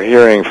trial or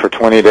hearing for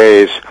 20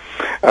 days,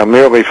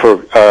 merely for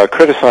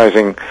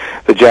criticizing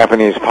the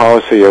Japanese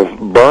policy of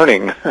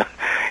burning,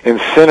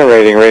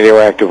 incinerating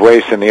radioactive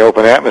waste in the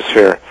open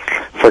atmosphere,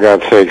 for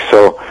God's sake.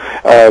 So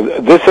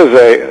this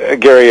is,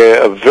 Gary,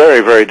 a very,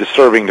 very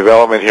disturbing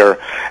development here.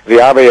 The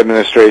Abe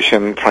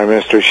administration, Prime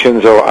Minister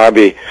Shinzo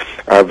Abe,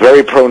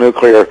 very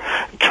pro-nuclear,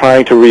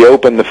 trying to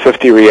reopen the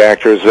 50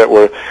 reactors that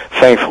were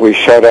thankfully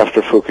shut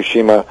after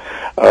Fukushima,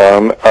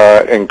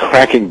 and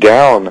cracking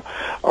down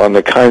on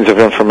the kinds of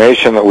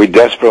information that we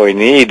desperately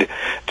need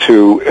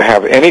to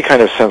have any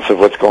kind of sense of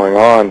what's going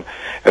on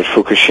at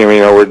Fukushima.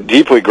 You know, we're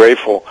deeply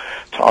grateful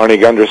to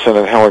Arnie Gundersen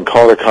and Helen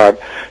Caldicott,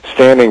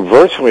 standing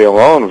virtually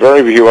alone,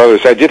 very few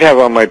others. I did have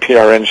on my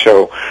PRN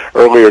show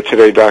earlier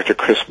today Dr.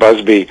 Chris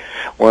Busby,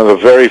 one of the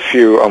very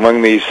few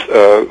among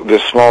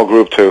this small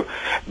group to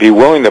be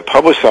willing to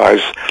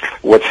publicize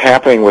what's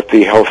happening with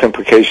the health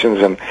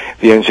implications and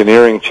the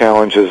engineering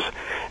challenges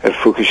at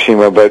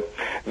Fukushima. But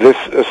this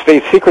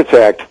State Secrets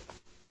Act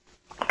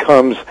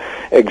comes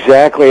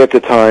exactly at the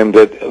time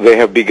that they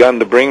have begun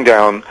to bring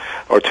down,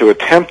 or to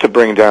attempt to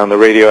bring down, the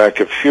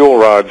radioactive fuel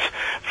rods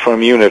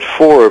from Unit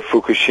 4 of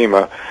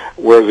Fukushima,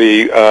 where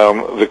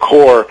the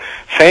core,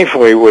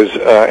 thankfully, was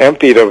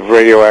emptied of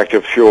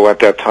radioactive fuel at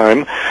that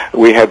time.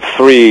 We had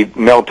 3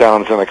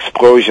 meltdowns and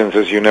explosions,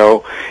 as you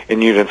know,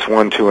 in Units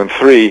 1, 2, and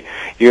 3.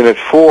 Unit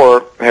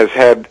 4 has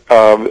had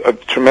a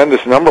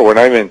tremendous number. We're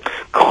not even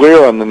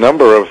clear on the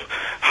number of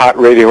hot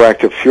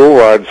radioactive fuel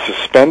rods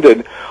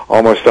suspended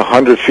almost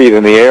 100 feet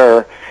in the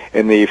air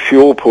in the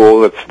fuel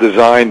pool that's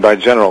designed by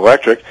General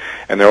Electric,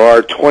 and there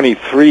are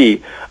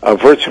 23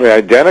 virtually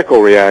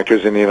identical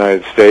reactors in the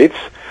United States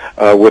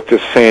with the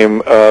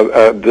same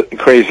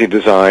crazy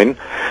design.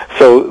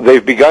 So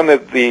they've begun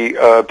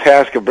the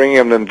task of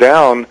bringing them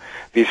down,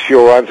 these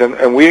fuel rods,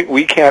 and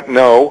we can't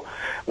know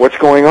what's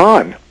going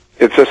on.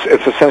 It's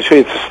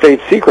essentially a state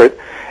secret,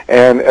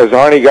 And as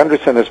Arnie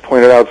Gundersen has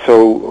pointed out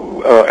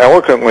so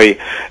eloquently,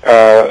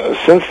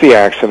 since the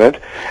accident,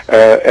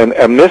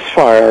 a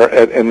misfire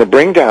in the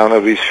bring down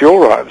of these fuel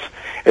rods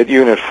at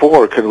Unit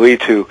 4 could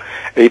lead to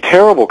a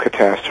terrible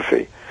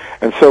catastrophe.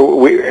 And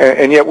so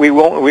yet we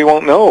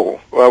won't know.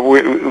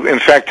 In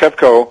fact,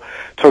 TEPCO,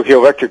 Tokyo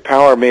Electric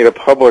Power, made a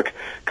public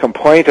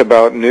complaint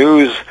about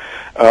news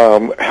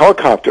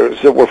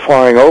helicopters that were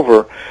flying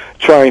over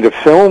trying to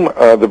film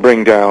the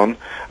bring down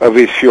of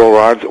these fuel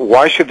rods.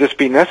 Why should this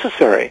be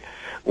necessary?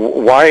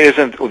 Why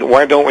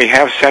don't we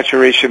have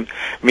saturation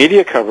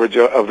media coverage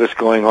of this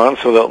going on,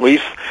 so that at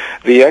least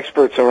the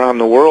experts around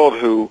the world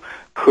who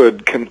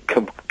could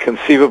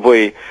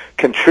conceivably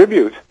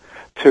contribute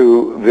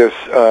to this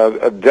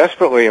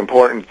desperately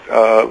important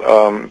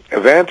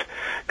event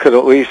could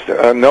at least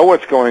know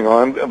what's going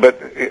on?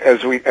 But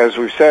as we've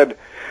said,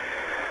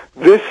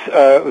 this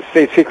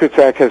State Secrets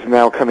Act has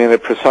now come in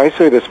at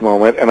precisely this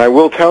moment, and I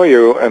will tell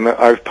you, and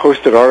I've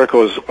posted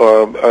articles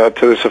to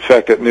this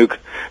effect at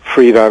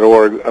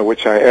nukefree.org,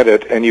 which I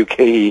edit,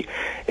 nukefree.org.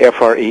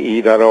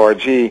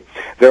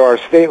 There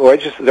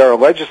are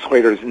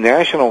legislators,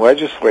 national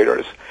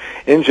legislators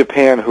in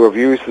Japan who have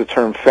used the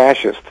term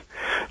fascist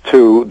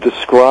to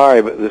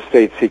describe the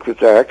State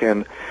Secrets Act,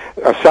 and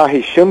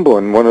Asahi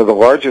Shimbun, one of the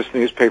largest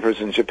newspapers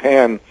in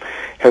Japan,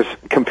 has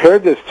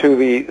compared this to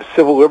the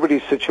civil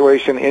liberties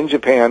situation in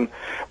Japan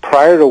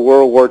prior to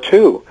World War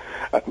II.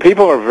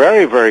 People are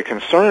very, very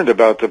concerned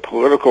about the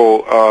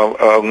political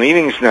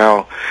leanings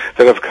now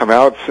that have come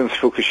out since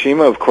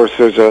Fukushima. Of course,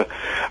 there's a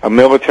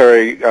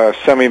military,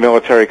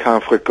 semi-military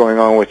conflict going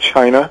on with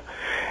China,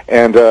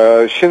 and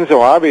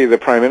Shinzo Abe, the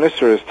Prime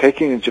Minister, is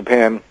taking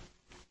Japan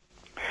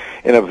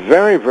in a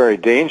very, very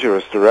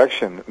dangerous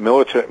direction,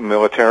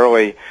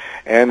 militarily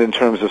and in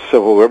terms of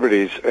civil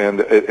liberties. And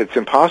it's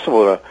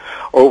impossible to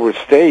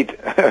overstate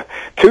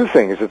two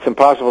things. It's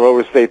impossible to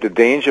overstate the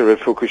danger at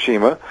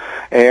Fukushima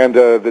and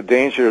the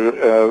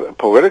danger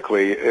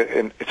politically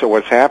to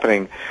what's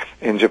happening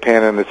in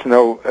Japan. And it's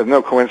no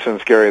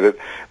coincidence, Gary, that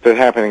they're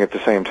happening at the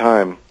same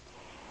time.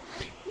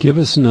 Give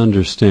us an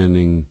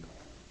understanding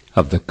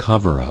of the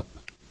cover-up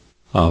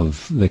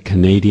of the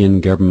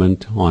Canadian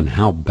government on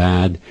how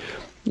bad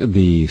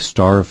the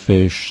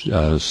starfish,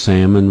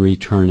 salmon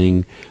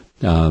returning,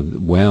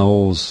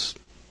 whales,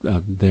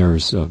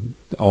 there's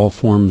all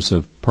forms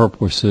of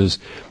porpoises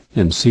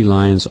and sea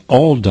lions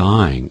all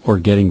dying or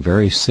getting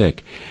very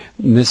sick.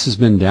 And this has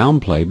been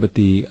downplayed, but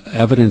the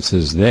evidence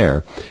is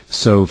there.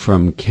 So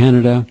from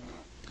Canada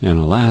and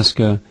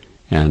Alaska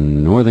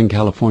and Northern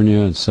California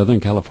and Southern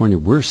California,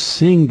 we're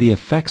seeing the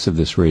effects of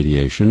this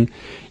radiation,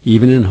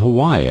 even in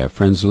Hawaii. I have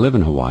friends who live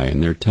in Hawaii,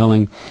 and they're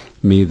telling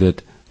me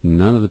that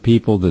none of the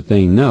people that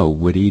they know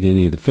would eat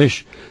any of the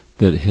fish,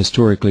 that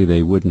historically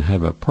they wouldn't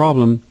have a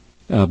problem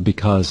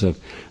because of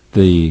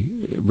the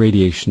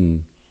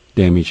radiation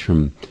damage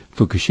from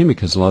Fukushima,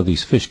 because a lot of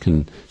these fish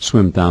can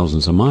swim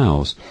thousands of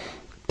miles.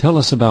 Tell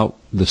us about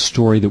the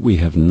story that we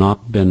have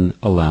not been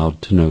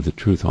allowed to know the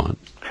truth on.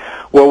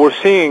 Well, we're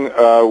seeing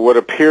what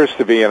appears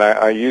to be, and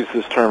I use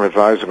this term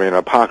advisedly, an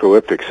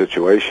apocalyptic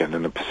situation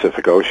in the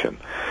Pacific Ocean.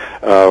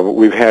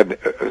 We've had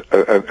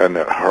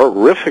a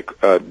horrific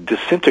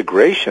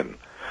disintegration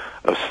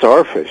of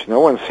starfish. No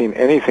one's seen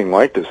anything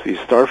like this. These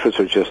starfish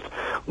are just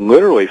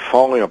literally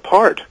falling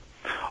apart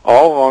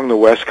all along the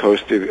west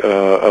coast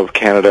of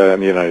Canada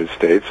and the United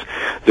States.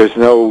 There's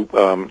no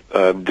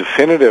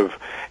definitive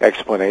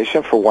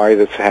explanation for why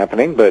that's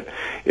happening, but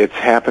it's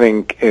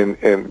happening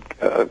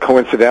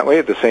coincidentally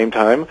at the same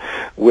time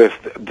with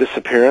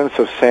disappearance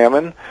of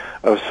salmon,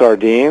 of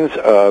sardines,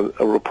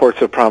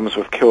 reports of problems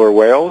with killer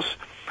whales,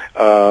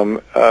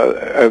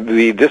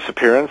 the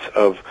disappearance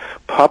of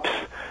pups,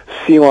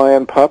 sea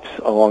lion pups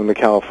along the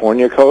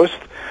California coast.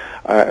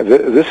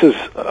 This is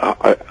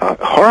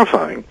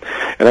horrifying.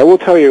 And I will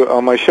tell you,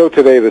 on my show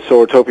today, the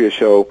Solartopia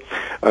show,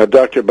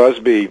 Dr.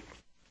 Busby,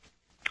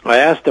 I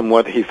asked him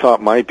what he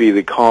thought might be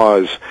the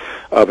cause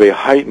of a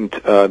heightened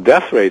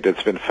death rate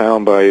that's been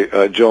found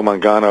by Joe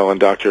Mangano and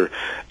Dr.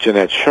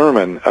 Jeanette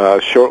Sherman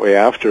shortly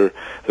after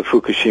the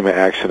Fukushima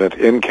accident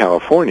in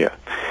California.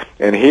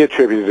 And he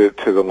attributed it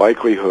to the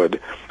likelihood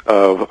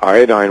of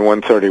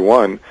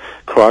iodine-131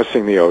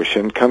 crossing the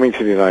ocean, coming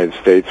to the United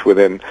States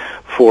within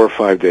 4 or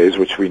 5 days,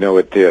 which we know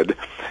it did,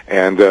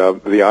 and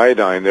the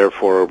iodine,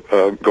 therefore,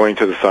 going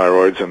to the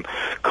thyroids and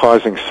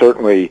causing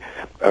certainly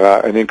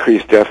an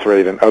increased death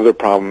rate and other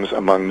problems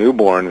among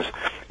newborns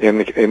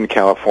in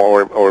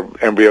California, or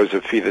embryos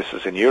of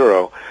fetuses in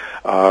utero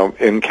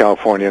in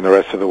California and the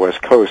rest of the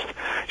West Coast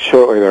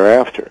shortly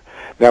thereafter.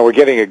 Now, we're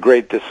getting a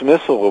great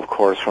dismissal, of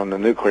course, from the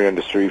nuclear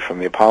industry, from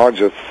the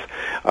apologists,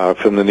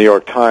 from the New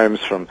York Times,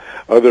 from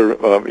other,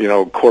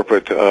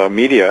 corporate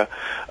media,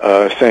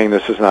 saying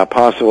this is not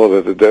possible,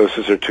 that the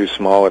doses are too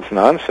small. It's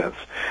nonsense,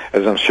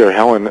 as I'm sure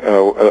Helen,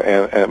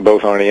 and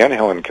both Arnie and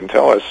Helen can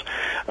tell us.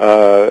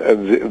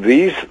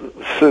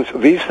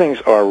 These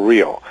things are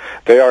real.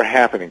 They are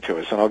happening to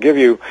us. And I'll give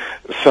you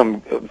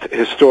some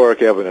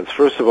historic evidence.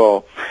 First of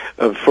all,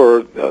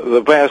 for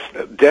the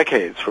past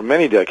decades, for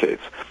many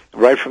decades,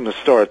 right from the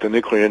start, the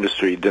nuclear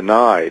industry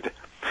denied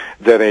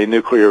that a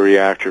nuclear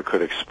reactor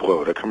could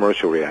explode, a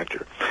commercial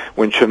reactor.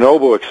 When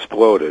Chernobyl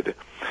exploded,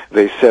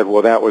 they said,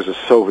 well, that was a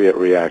Soviet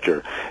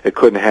reactor. It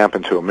couldn't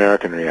happen to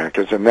American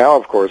reactors. And now,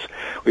 of course,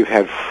 we've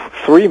had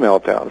 3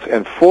 meltdowns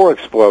and 4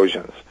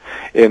 explosions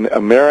in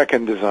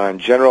American-designed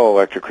General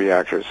Electric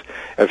reactors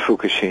at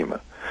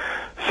Fukushima.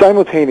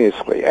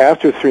 Simultaneously,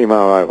 after 3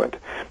 Mile Island,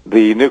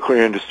 the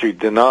nuclear industry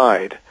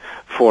denied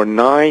for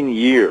 9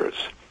 years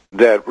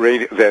that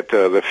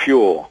the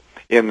fuel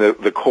in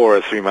the core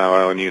of 3 Mile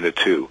Island Unit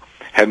 2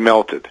 had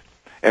melted.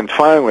 And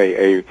finally,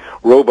 a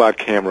robot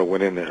camera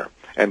went in there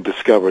and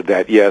discovered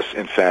that, yes,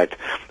 in fact,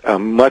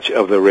 much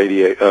of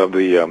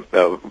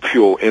the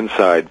fuel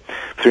inside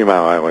 3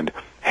 Mile Island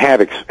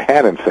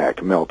had in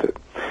fact melted.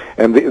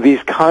 And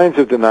these kinds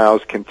of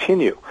denials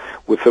continue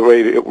with the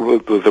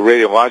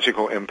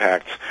radiological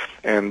impacts.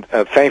 And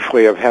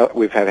thankfully,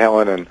 we've had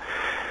Helen and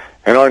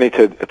Arnie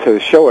to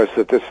show us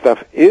that this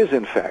stuff is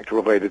in fact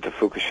related to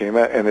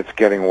Fukushima, and it's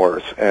getting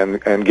worse.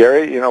 And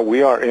Gary,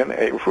 we are in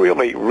a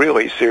really,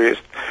 really serious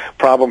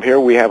problem here.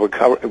 We have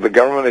the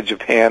government of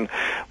Japan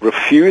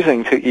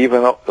refusing to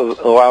even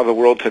allow the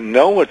world to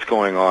know what's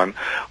going on,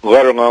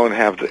 let alone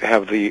have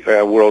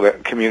the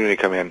world community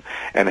come in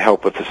and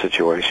help with the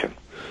situation.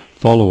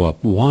 Follow up: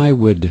 why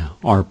would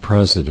our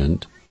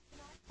president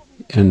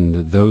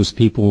and those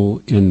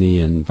people in the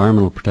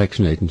Environmental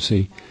Protection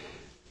Agency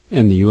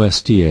and the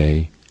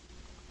USDA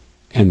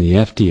and the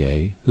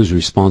FDA, who's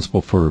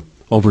responsible for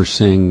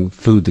overseeing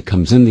food that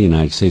comes in the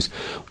United States,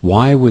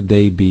 why would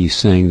they be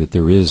saying that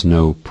there is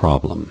no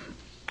problem?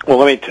 Well,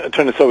 let me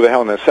turn this over to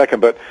Helen in a second,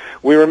 but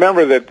we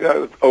remember that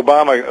President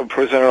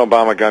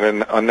Obama got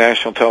on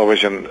national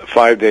television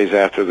 5 days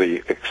after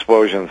the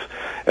explosions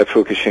at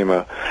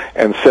Fukushima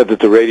and said that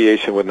the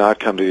radiation would not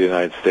come to the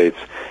United States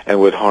and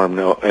would harm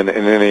in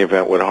any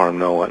event would harm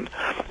no one.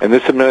 And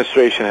this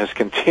administration has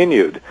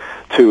continued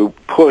to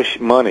push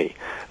money,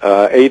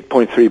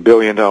 $8.3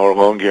 billion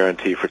loan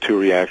guarantee for 2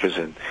 reactors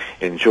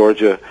in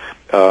Georgia,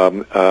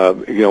 hundreds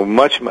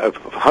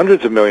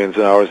of millions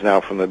of dollars now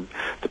from the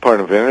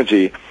Department of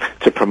Energy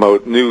to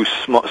promote new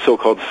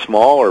so-called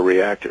smaller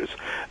reactors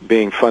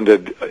being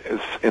funded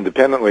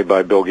independently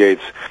by Bill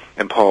Gates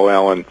and Paul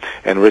Allen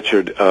and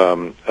Richard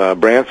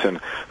Branson,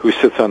 who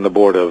sits on the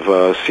board of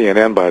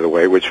CNN, by the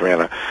way, which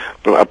ran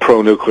a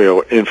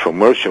pro-nuclear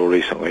infomercial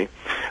recently.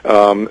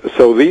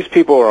 So these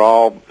people are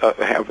all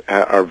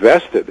are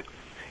vested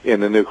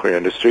in the nuclear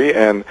industry,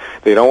 and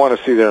they don't want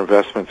to see their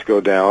investments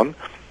go down.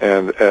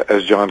 And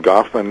as John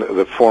Goffman,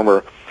 the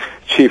former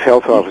chief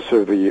health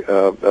officer of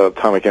the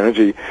Atomic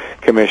Energy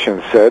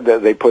Commission, said,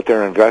 that they put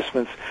their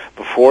investments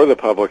before the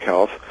public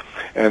health.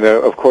 And,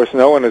 of course,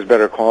 no one is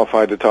better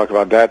qualified to talk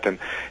about that than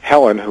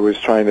Helen, who is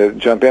trying to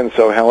jump in.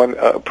 So, Helen,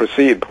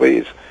 proceed,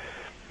 please.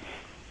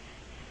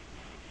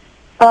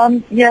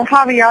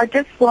 Harvey, I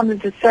just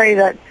wanted to say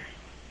that,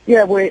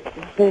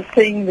 we're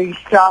seeing these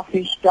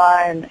starfish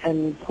die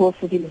and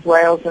paucities,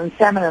 whales and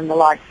salmon and the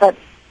like, but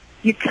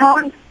you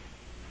can't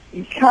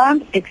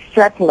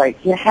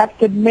extrapolate. You have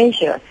to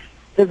measure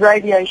the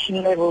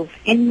radiation levels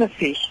in the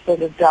fish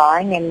that are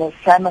dying and the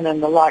salmon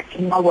and the like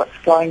to know what's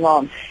going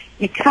on.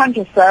 You can't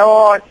just say,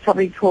 it's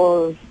probably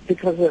because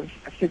of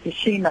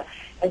Fukushima.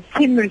 As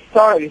Tim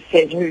Rousseau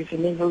said, who's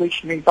an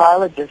evolutionary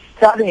biologist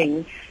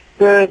studying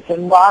birds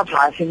and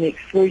wildlife in the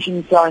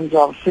exclusion zones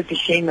of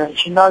Fukushima and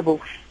Chernobyl,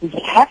 we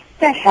have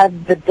to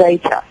have the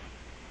data.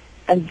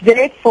 And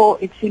therefore,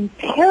 it's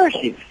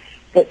imperative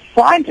that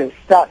scientists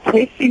start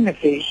testing the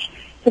fish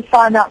to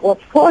find out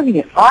what's causing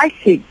it. I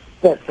think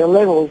that the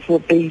levels will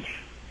be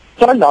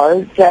so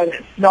low that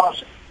it's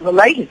not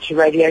related to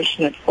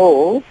radiation at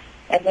all,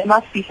 and there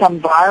must be some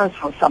virus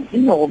or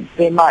something, or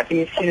there might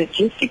be a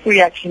synergistic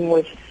reaction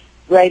with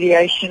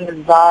radiation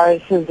and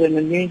viruses and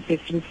immune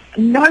systems.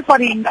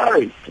 Nobody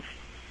knows.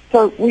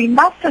 So we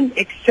mustn't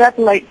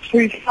extrapolate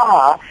too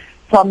far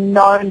from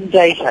known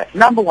data,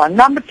 number one.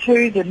 Number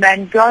two, the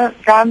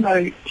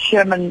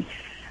Mangano-Sherman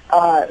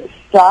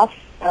stuff,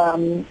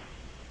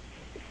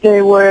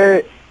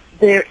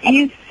 there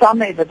is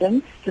some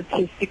evidence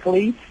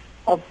statistically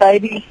of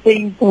babies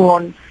being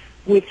born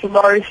with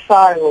low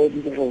thyroid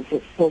levels.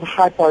 It's called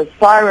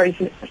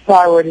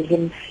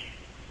hypothyroidism,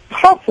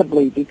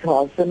 possibly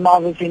because the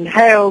mothers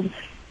inhaled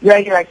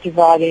radioactive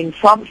iodine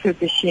from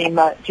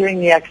Fukushima during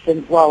the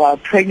accident while they were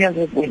pregnant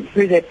and went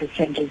through their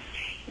placentas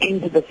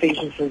into the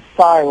fetus's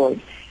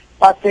thyroid.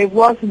 But there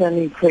wasn't an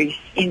increased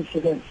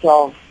incidence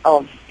of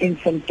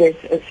infant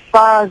deaths as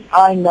far as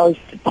I know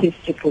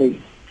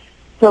statistically.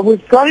 So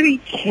we've got to be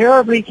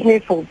terribly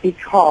careful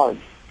because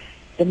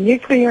the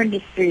nuclear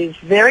industry is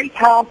very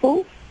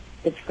powerful.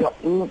 It's got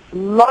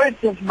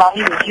loads of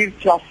money, as you've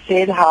just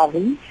said,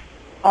 Harvey,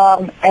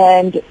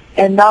 and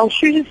they'll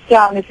shoot us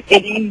down if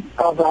any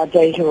of our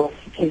data or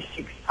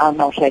statistics are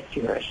not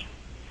accurate.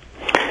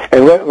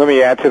 And let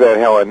me add to that,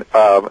 Helen.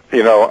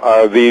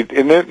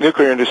 The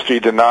nuclear industry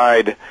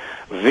denied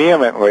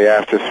vehemently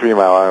after 3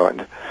 Mile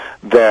Island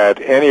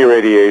that any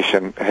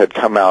radiation had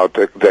come out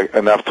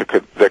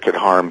that could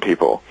harm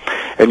people.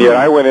 And yet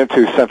I went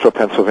into central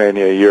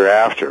Pennsylvania a year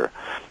after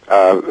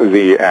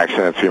the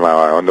accident at 3 Mile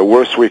Island, the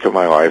worst week of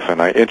my life,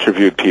 and I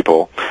interviewed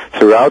people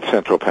throughout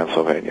central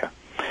Pennsylvania.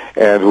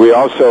 And we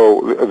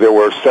also, there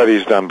were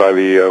studies done by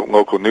the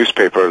local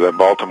newspaper, the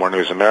Baltimore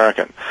News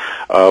American,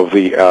 of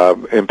the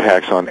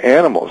impacts on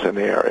animals in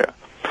the area.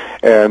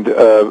 And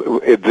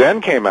it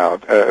then came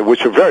out,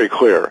 which are very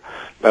clear,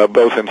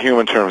 both in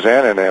human terms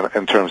and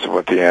in terms of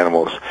what the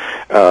animals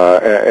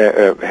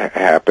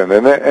happened.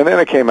 And then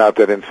it came out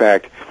that, in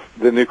fact,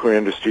 the nuclear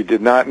industry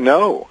did not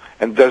know,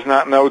 and does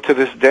not know to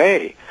this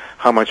day,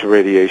 how much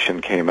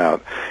radiation came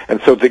out.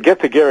 And so to get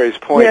to Gary's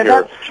point here...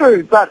 Yeah, that's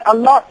true, but a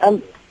lot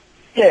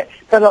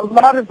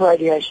of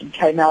radiation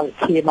came out at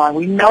TMI.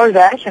 We know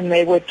that, and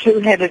there were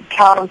two-headed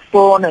calves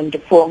born and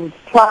deformed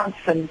plants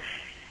and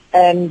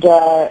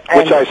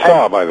which I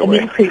saw, by the way.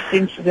 An increased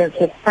incidence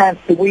of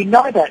cancer. We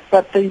know that,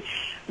 but the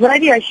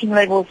radiation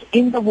levels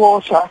in the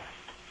water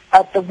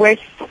at the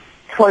west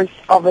coast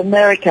of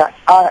America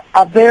are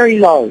very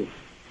low,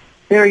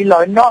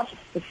 not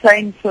the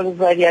same sort of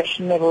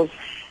radiation levels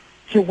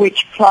to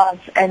which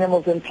plants,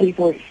 animals, and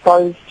people are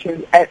exposed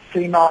to at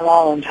 3 Mile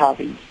Island,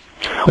 Harvey.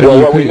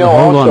 Well, what we know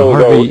also,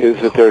 though,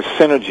 is that there's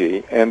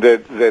synergy, and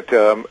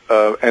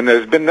and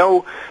there's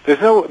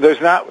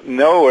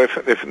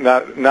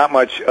not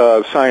much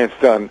science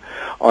done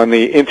on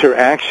the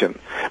interaction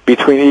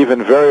between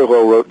even very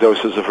low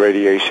doses of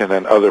radiation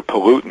and other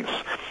pollutants.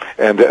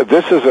 And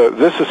this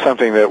is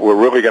something that we're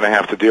really going to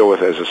have to deal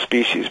with as a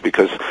species,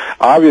 because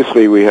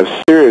obviously we have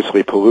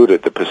seriously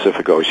polluted the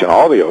Pacific Ocean,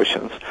 all the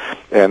oceans,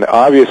 and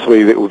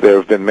obviously there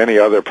have been many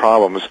other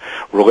problems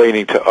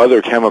relating to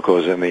other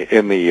chemicals in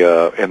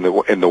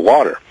the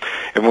water.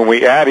 And when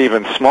we add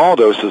even small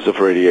doses of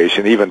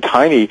radiation, even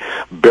tiny,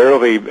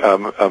 barely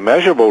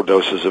measurable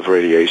doses of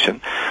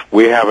radiation,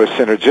 we have a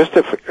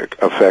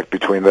synergistic effect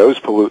between those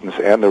pollutants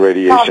and the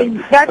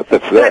radiation that's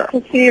there. That's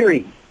a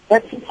theory.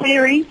 That's a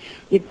theory.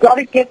 You've got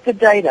to get the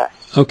data.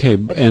 Okay,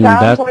 and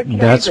that's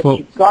what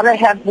you've got to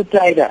have the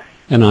data.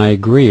 And I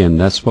agree, and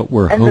that's what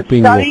we're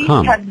hoping will come. And the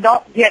studies have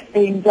not yet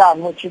been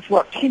done, which is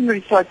what Tim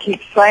Russo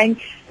keeps saying.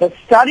 The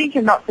studies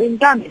have not been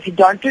done. If you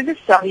don't do the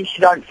studies,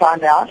 you don't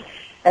find out.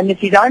 And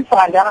if you don't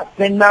find out,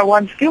 then no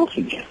one's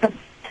guilty.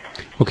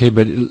 Okay,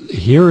 but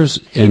here's...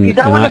 if you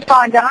don't want to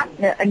find out,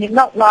 and you're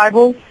not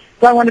liable,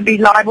 don't want to be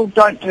liable,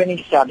 don't do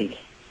any studies.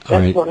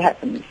 That's what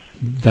happens.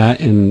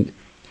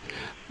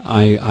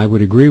 I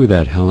would agree with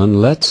that, Helen.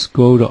 Let's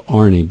go to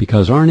Arnie,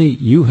 because Arnie,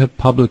 you have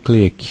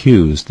publicly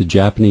accused the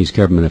Japanese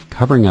government of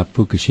covering up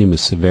Fukushima's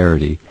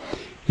severity.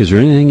 Is there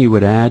anything you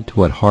would add to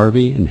what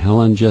Harvey and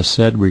Helen just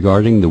said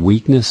regarding the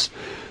weakness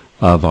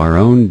of our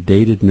own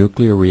dated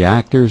nuclear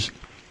reactors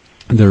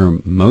that are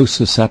most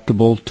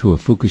susceptible to a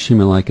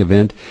Fukushima-like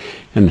event,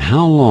 and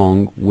how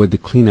long would the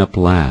cleanup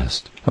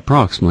last,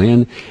 approximately?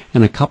 And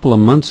a couple of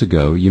months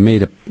ago, you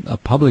made a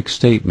public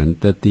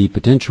statement that the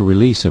potential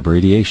release of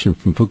radiation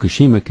from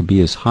Fukushima could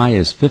be as high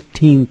as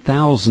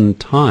 15,000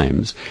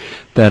 times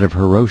that of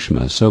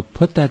Hiroshima. So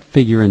put that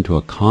figure into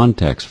a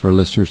context for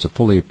listeners to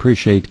fully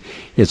appreciate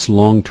its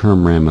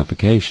long-term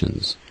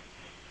ramifications.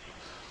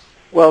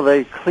 Well,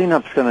 the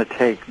cleanup's going to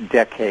take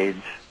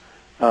decades.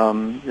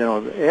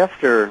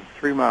 After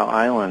 3 Mile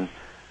Island,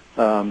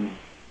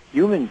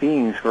 human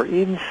beings were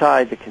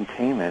inside the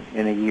containment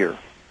in a year.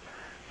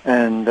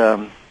 And,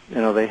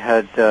 they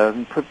had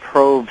put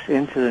probes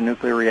into the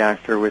nuclear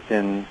reactor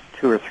within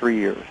 2 or 3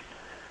 years.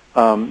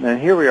 And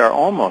here we are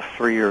almost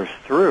 3 years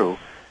through,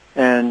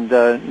 and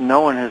no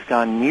one has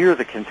gone near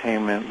the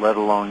containment, let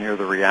alone near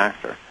the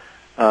reactor.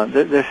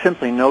 There's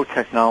simply no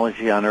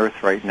technology on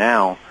Earth right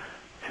now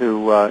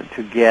to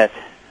get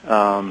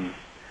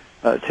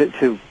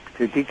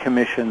to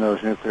decommission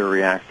those nuclear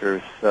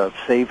reactors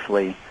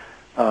safely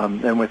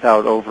and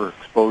without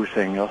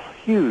overexposing a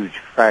huge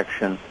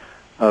fraction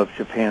of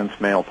Japan's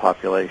male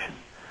population.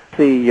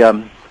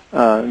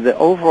 The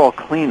overall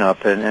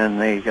cleanup and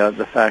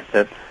the fact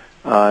that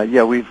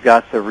we've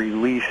got the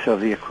release of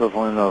the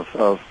equivalent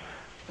of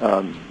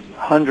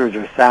hundreds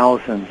or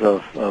thousands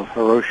of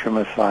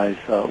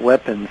Hiroshima-sized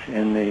weapons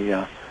in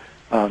the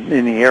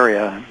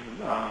area,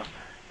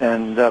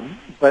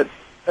 but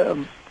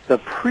the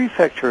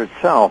prefecture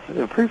itself,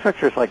 the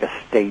prefecture is like a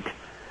state,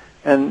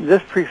 and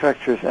this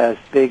prefecture is as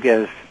big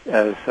as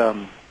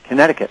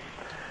Connecticut.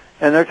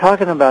 And they're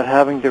talking about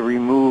having to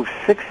remove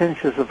 6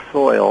 inches of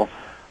soil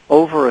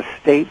over a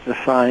state the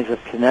size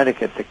of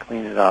Connecticut to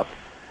clean it up.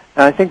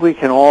 And I think we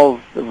can all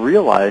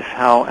realize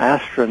how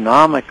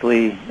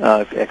astronomically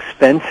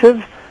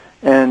expensive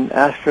and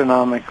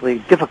astronomically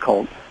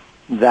difficult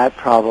that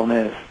problem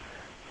is.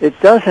 It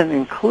doesn't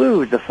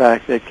include the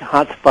fact that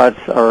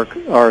hotspots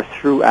are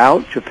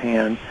throughout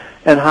Japan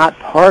and hot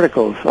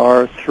particles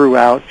are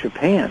throughout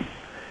Japan.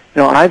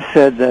 I've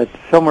said that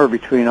somewhere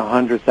between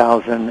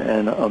 100,000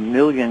 and 1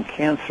 million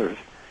cancers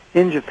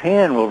in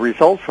Japan will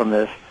result from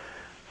this,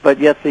 but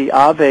yet the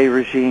Abe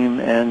regime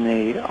and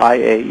the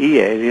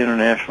IAEA, the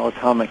International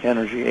Atomic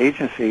Energy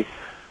Agency,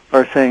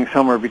 are saying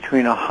somewhere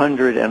between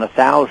 100 and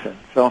 1,000.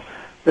 So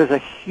there's a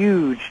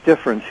huge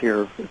difference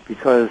here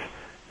because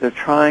They're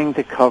trying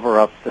to cover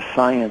up the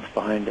science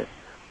behind it.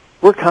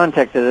 We're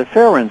contacted at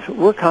Fairwinds.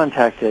 We're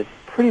contacted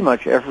pretty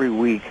much every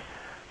week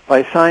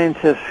by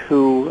scientists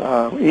who,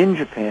 in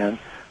Japan,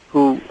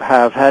 who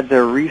have had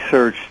their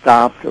research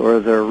stopped or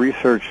their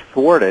research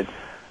thwarted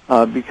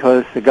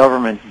because the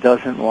government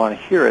doesn't want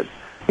to hear it.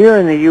 Here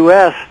in the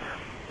U.S.,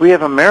 we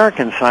have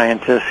American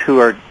scientists who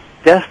are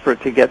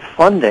desperate to get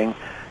funding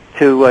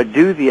to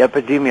do the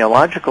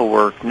epidemiological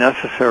work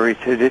necessary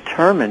to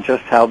determine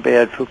just how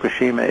bad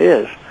Fukushima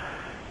is.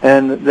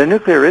 And the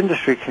nuclear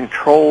industry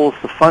controls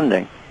the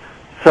funding.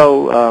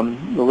 So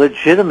the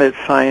legitimate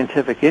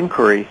scientific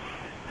inquiry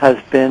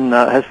has been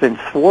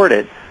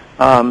thwarted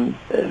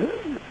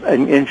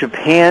in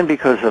Japan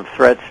because of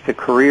threats to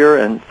career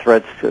and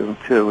threats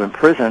to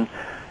imprison.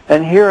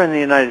 And here in the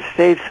United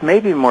States,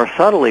 maybe more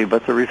subtly,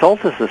 but the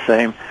result is the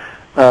same.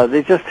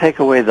 They just take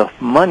away the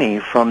money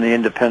from the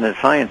independent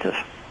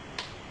scientists.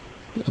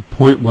 A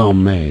point well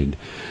made.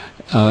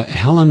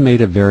 Helen made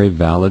a very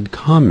valid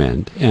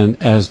comment,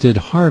 and as did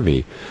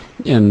Harvey.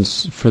 And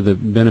for the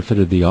benefit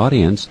of the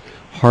audience,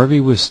 Harvey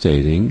was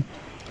stating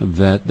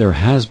that there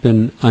has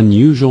been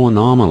unusual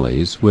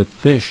anomalies with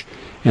fish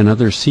and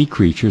other sea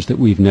creatures that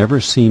we've never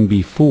seen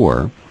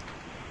before,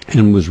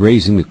 and was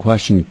raising the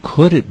question,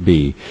 could it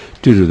be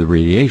due to the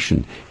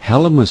radiation?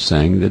 Helen was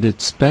saying that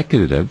it's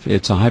speculative,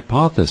 it's a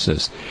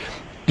hypothesis.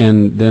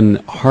 And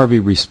then Harvey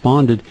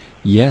responded,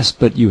 yes,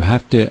 but you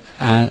have to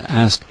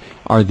ask,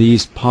 are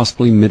these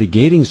possibly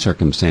mitigating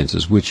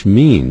circumstances, which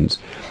means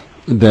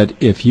that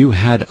if you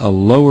had a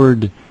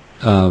lowered,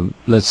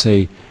 let's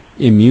say,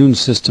 immune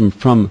system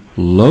from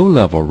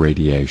low-level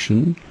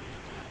radiation,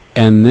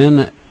 and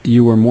then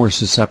you were more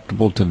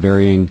susceptible to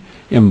varying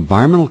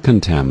environmental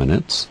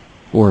contaminants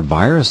or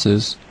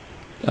viruses,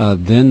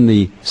 then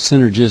the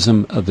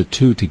synergism of the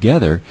two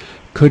together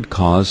could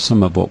cause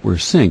some of what we're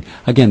seeing.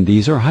 Again,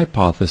 these are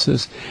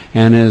hypotheses,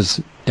 and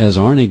as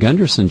Arnie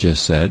Gundersen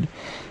just said,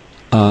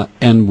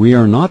 and we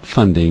are not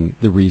funding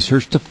the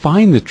research to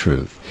find the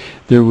truth.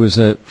 There was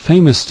a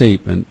famous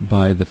statement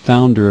by the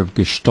founder of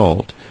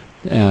Gestalt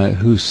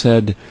who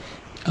said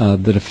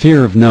that a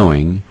fear of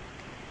knowing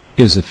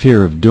is a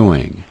fear of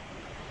doing.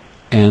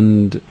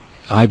 And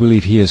I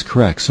believe he is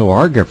correct. So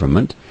our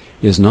government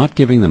is not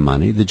giving the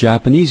money. The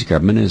Japanese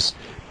government is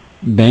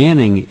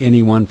banning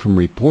anyone from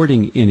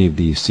reporting any of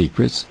these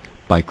secrets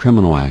by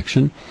criminal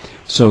action.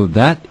 So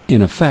that,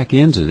 in effect,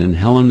 ends it, and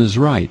Helen is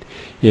right.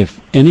 If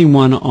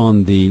anyone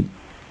on the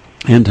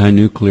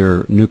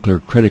anti-nuclear, nuclear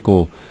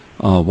critical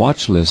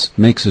watch list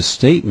makes a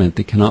statement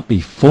that cannot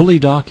be fully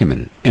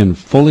documented and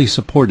fully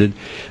supported,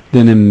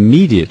 then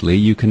immediately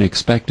you can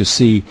expect to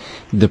see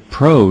the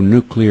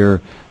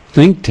pro-nuclear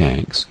think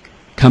tanks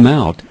come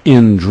out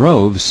in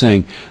droves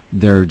saying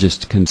they're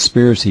just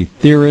conspiracy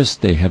theorists,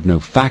 they have no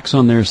facts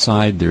on their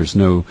side, there's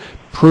no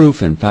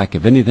proof. In fact,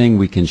 if anything,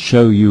 we can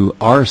show you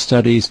our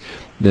studies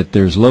that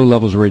there's low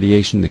levels of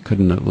radiation that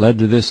couldn't have led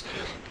to this.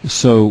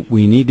 So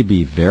we need to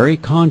be very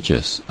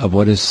conscious of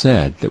what is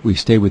said, that we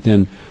stay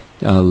within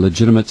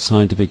legitimate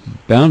scientific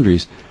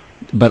boundaries,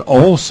 but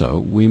also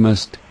we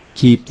must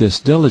keep this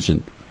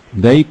diligent.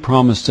 They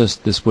promised us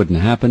this wouldn't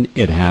happen,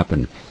 it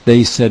happened.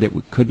 They said it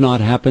could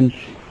not happen,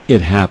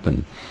 it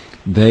happened.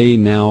 They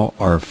now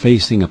are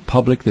facing a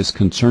public that's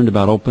concerned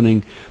about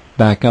opening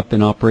back up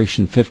in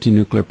operation 50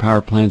 nuclear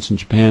power plants in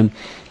Japan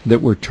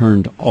that were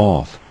turned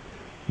off.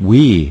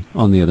 We,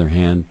 on the other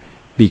hand,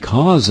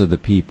 because of the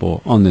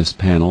people on this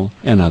panel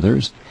and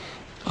others,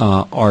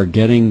 are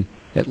getting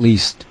at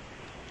least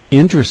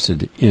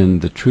interested in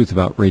the truth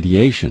about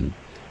radiation.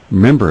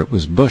 Remember, it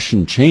was Bush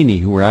and Cheney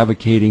who were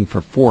advocating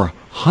for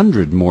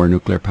 400 more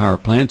nuclear power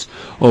plants.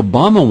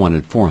 Obama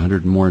wanted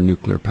 400 more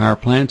nuclear power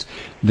plants.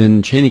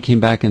 Then Cheney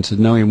came back and said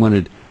no, he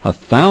wanted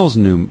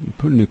 1,000 new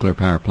nuclear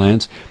power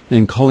plants,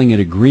 and calling it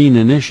a green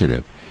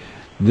initiative.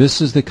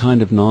 This is the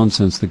kind of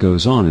nonsense that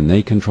goes on, and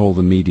they control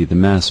the media, the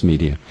mass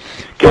media.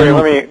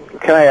 Gary,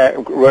 can I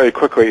really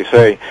quickly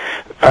say,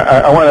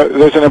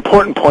 there's an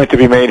important point to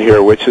be made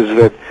here, which is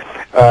that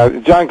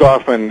John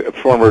Goffman,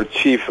 former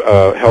chief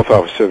health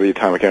officer of the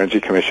Atomic Energy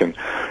Commission,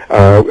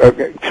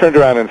 turned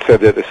around and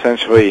said that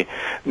essentially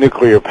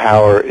nuclear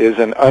power is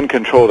an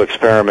uncontrolled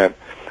experiment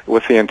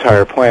with the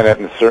entire planet,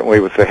 and certainly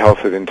with the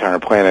health of the entire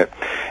planet.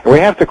 And we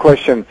have to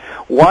question,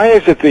 why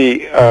is it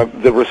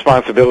the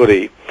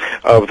responsibility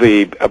of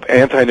the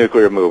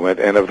anti-nuclear movement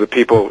and of the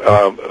people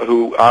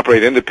who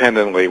operate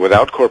independently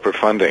without corporate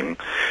funding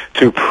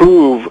to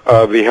prove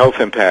the health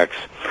impacts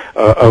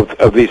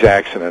of these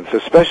accidents?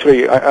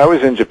 Especially, I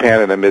was in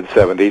Japan in the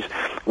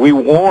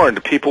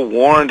mid-'70s. People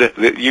warned that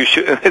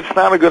it's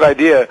not a good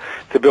idea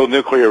to build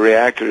nuclear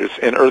reactors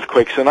in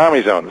earthquake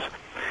tsunami zones.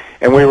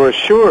 And we were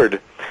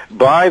assured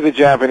by the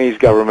Japanese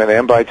government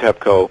and by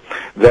TEPCO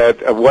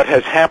that what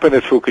has happened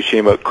at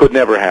Fukushima could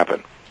never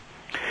happen.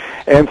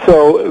 And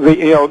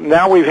so,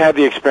 now we've had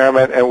the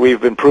experiment and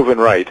we've been proven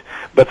right.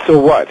 But so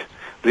what?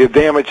 The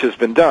damage has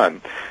been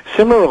done.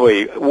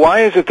 Similarly,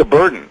 why is it the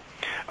burden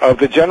of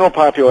the general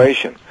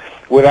population,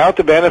 without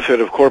the benefit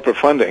of corporate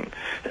funding,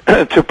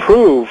 to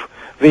prove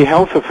the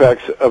health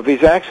effects of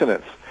these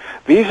accidents?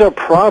 These are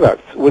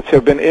products which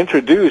have been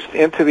introduced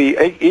into the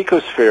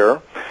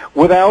ecosphere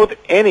without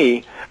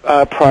any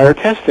prior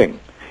testing.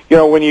 You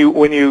know, when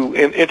you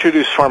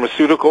introduce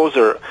pharmaceuticals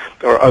or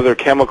other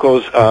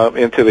chemicals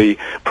into the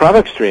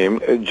product stream,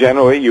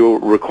 generally you're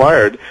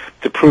required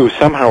to prove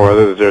somehow or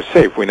other that they're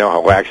safe. We know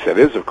how lax that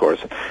is, of course,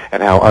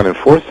 and how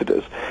unenforced it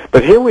is.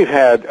 But here we've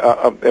had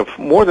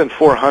more than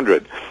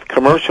 400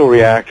 commercial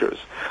reactors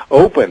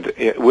opened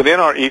within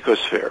our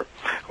ecosphere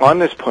on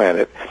this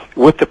planet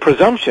with the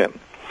presumption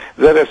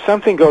that if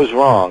something goes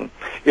wrong,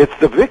 it's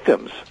the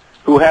victims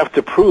who have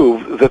to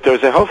prove that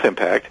there's a health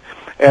impact,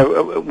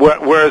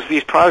 whereas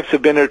these products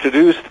have been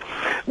introduced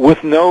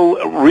with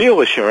no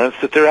real assurance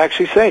that they're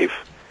actually safe.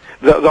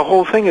 The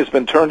whole thing has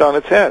been turned on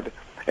its head,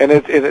 and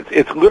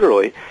it's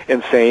literally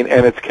insane,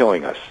 and it's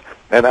killing us.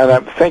 And I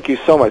thank you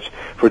so much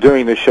for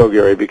doing this show,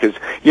 Gary, because,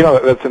 you know,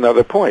 that's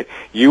another point.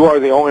 You are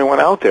the only one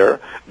out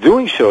there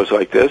doing shows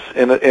like this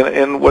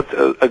in what's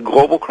a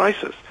global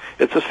crisis.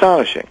 It's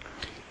astonishing.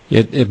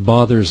 It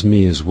bothers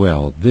me as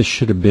well. This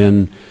should have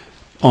been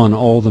on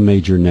all the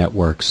major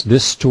networks.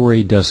 This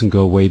story doesn't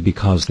go away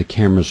because the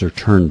cameras are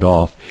turned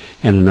off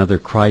and another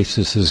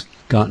crisis has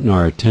gotten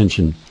our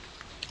attention.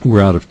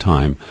 We're out of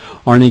time.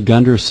 Arnie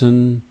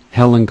Gundersen,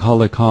 Helen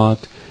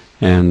Caldicott,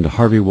 and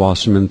Harvey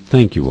Wasserman,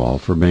 thank you all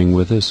for being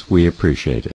with us. We appreciate it.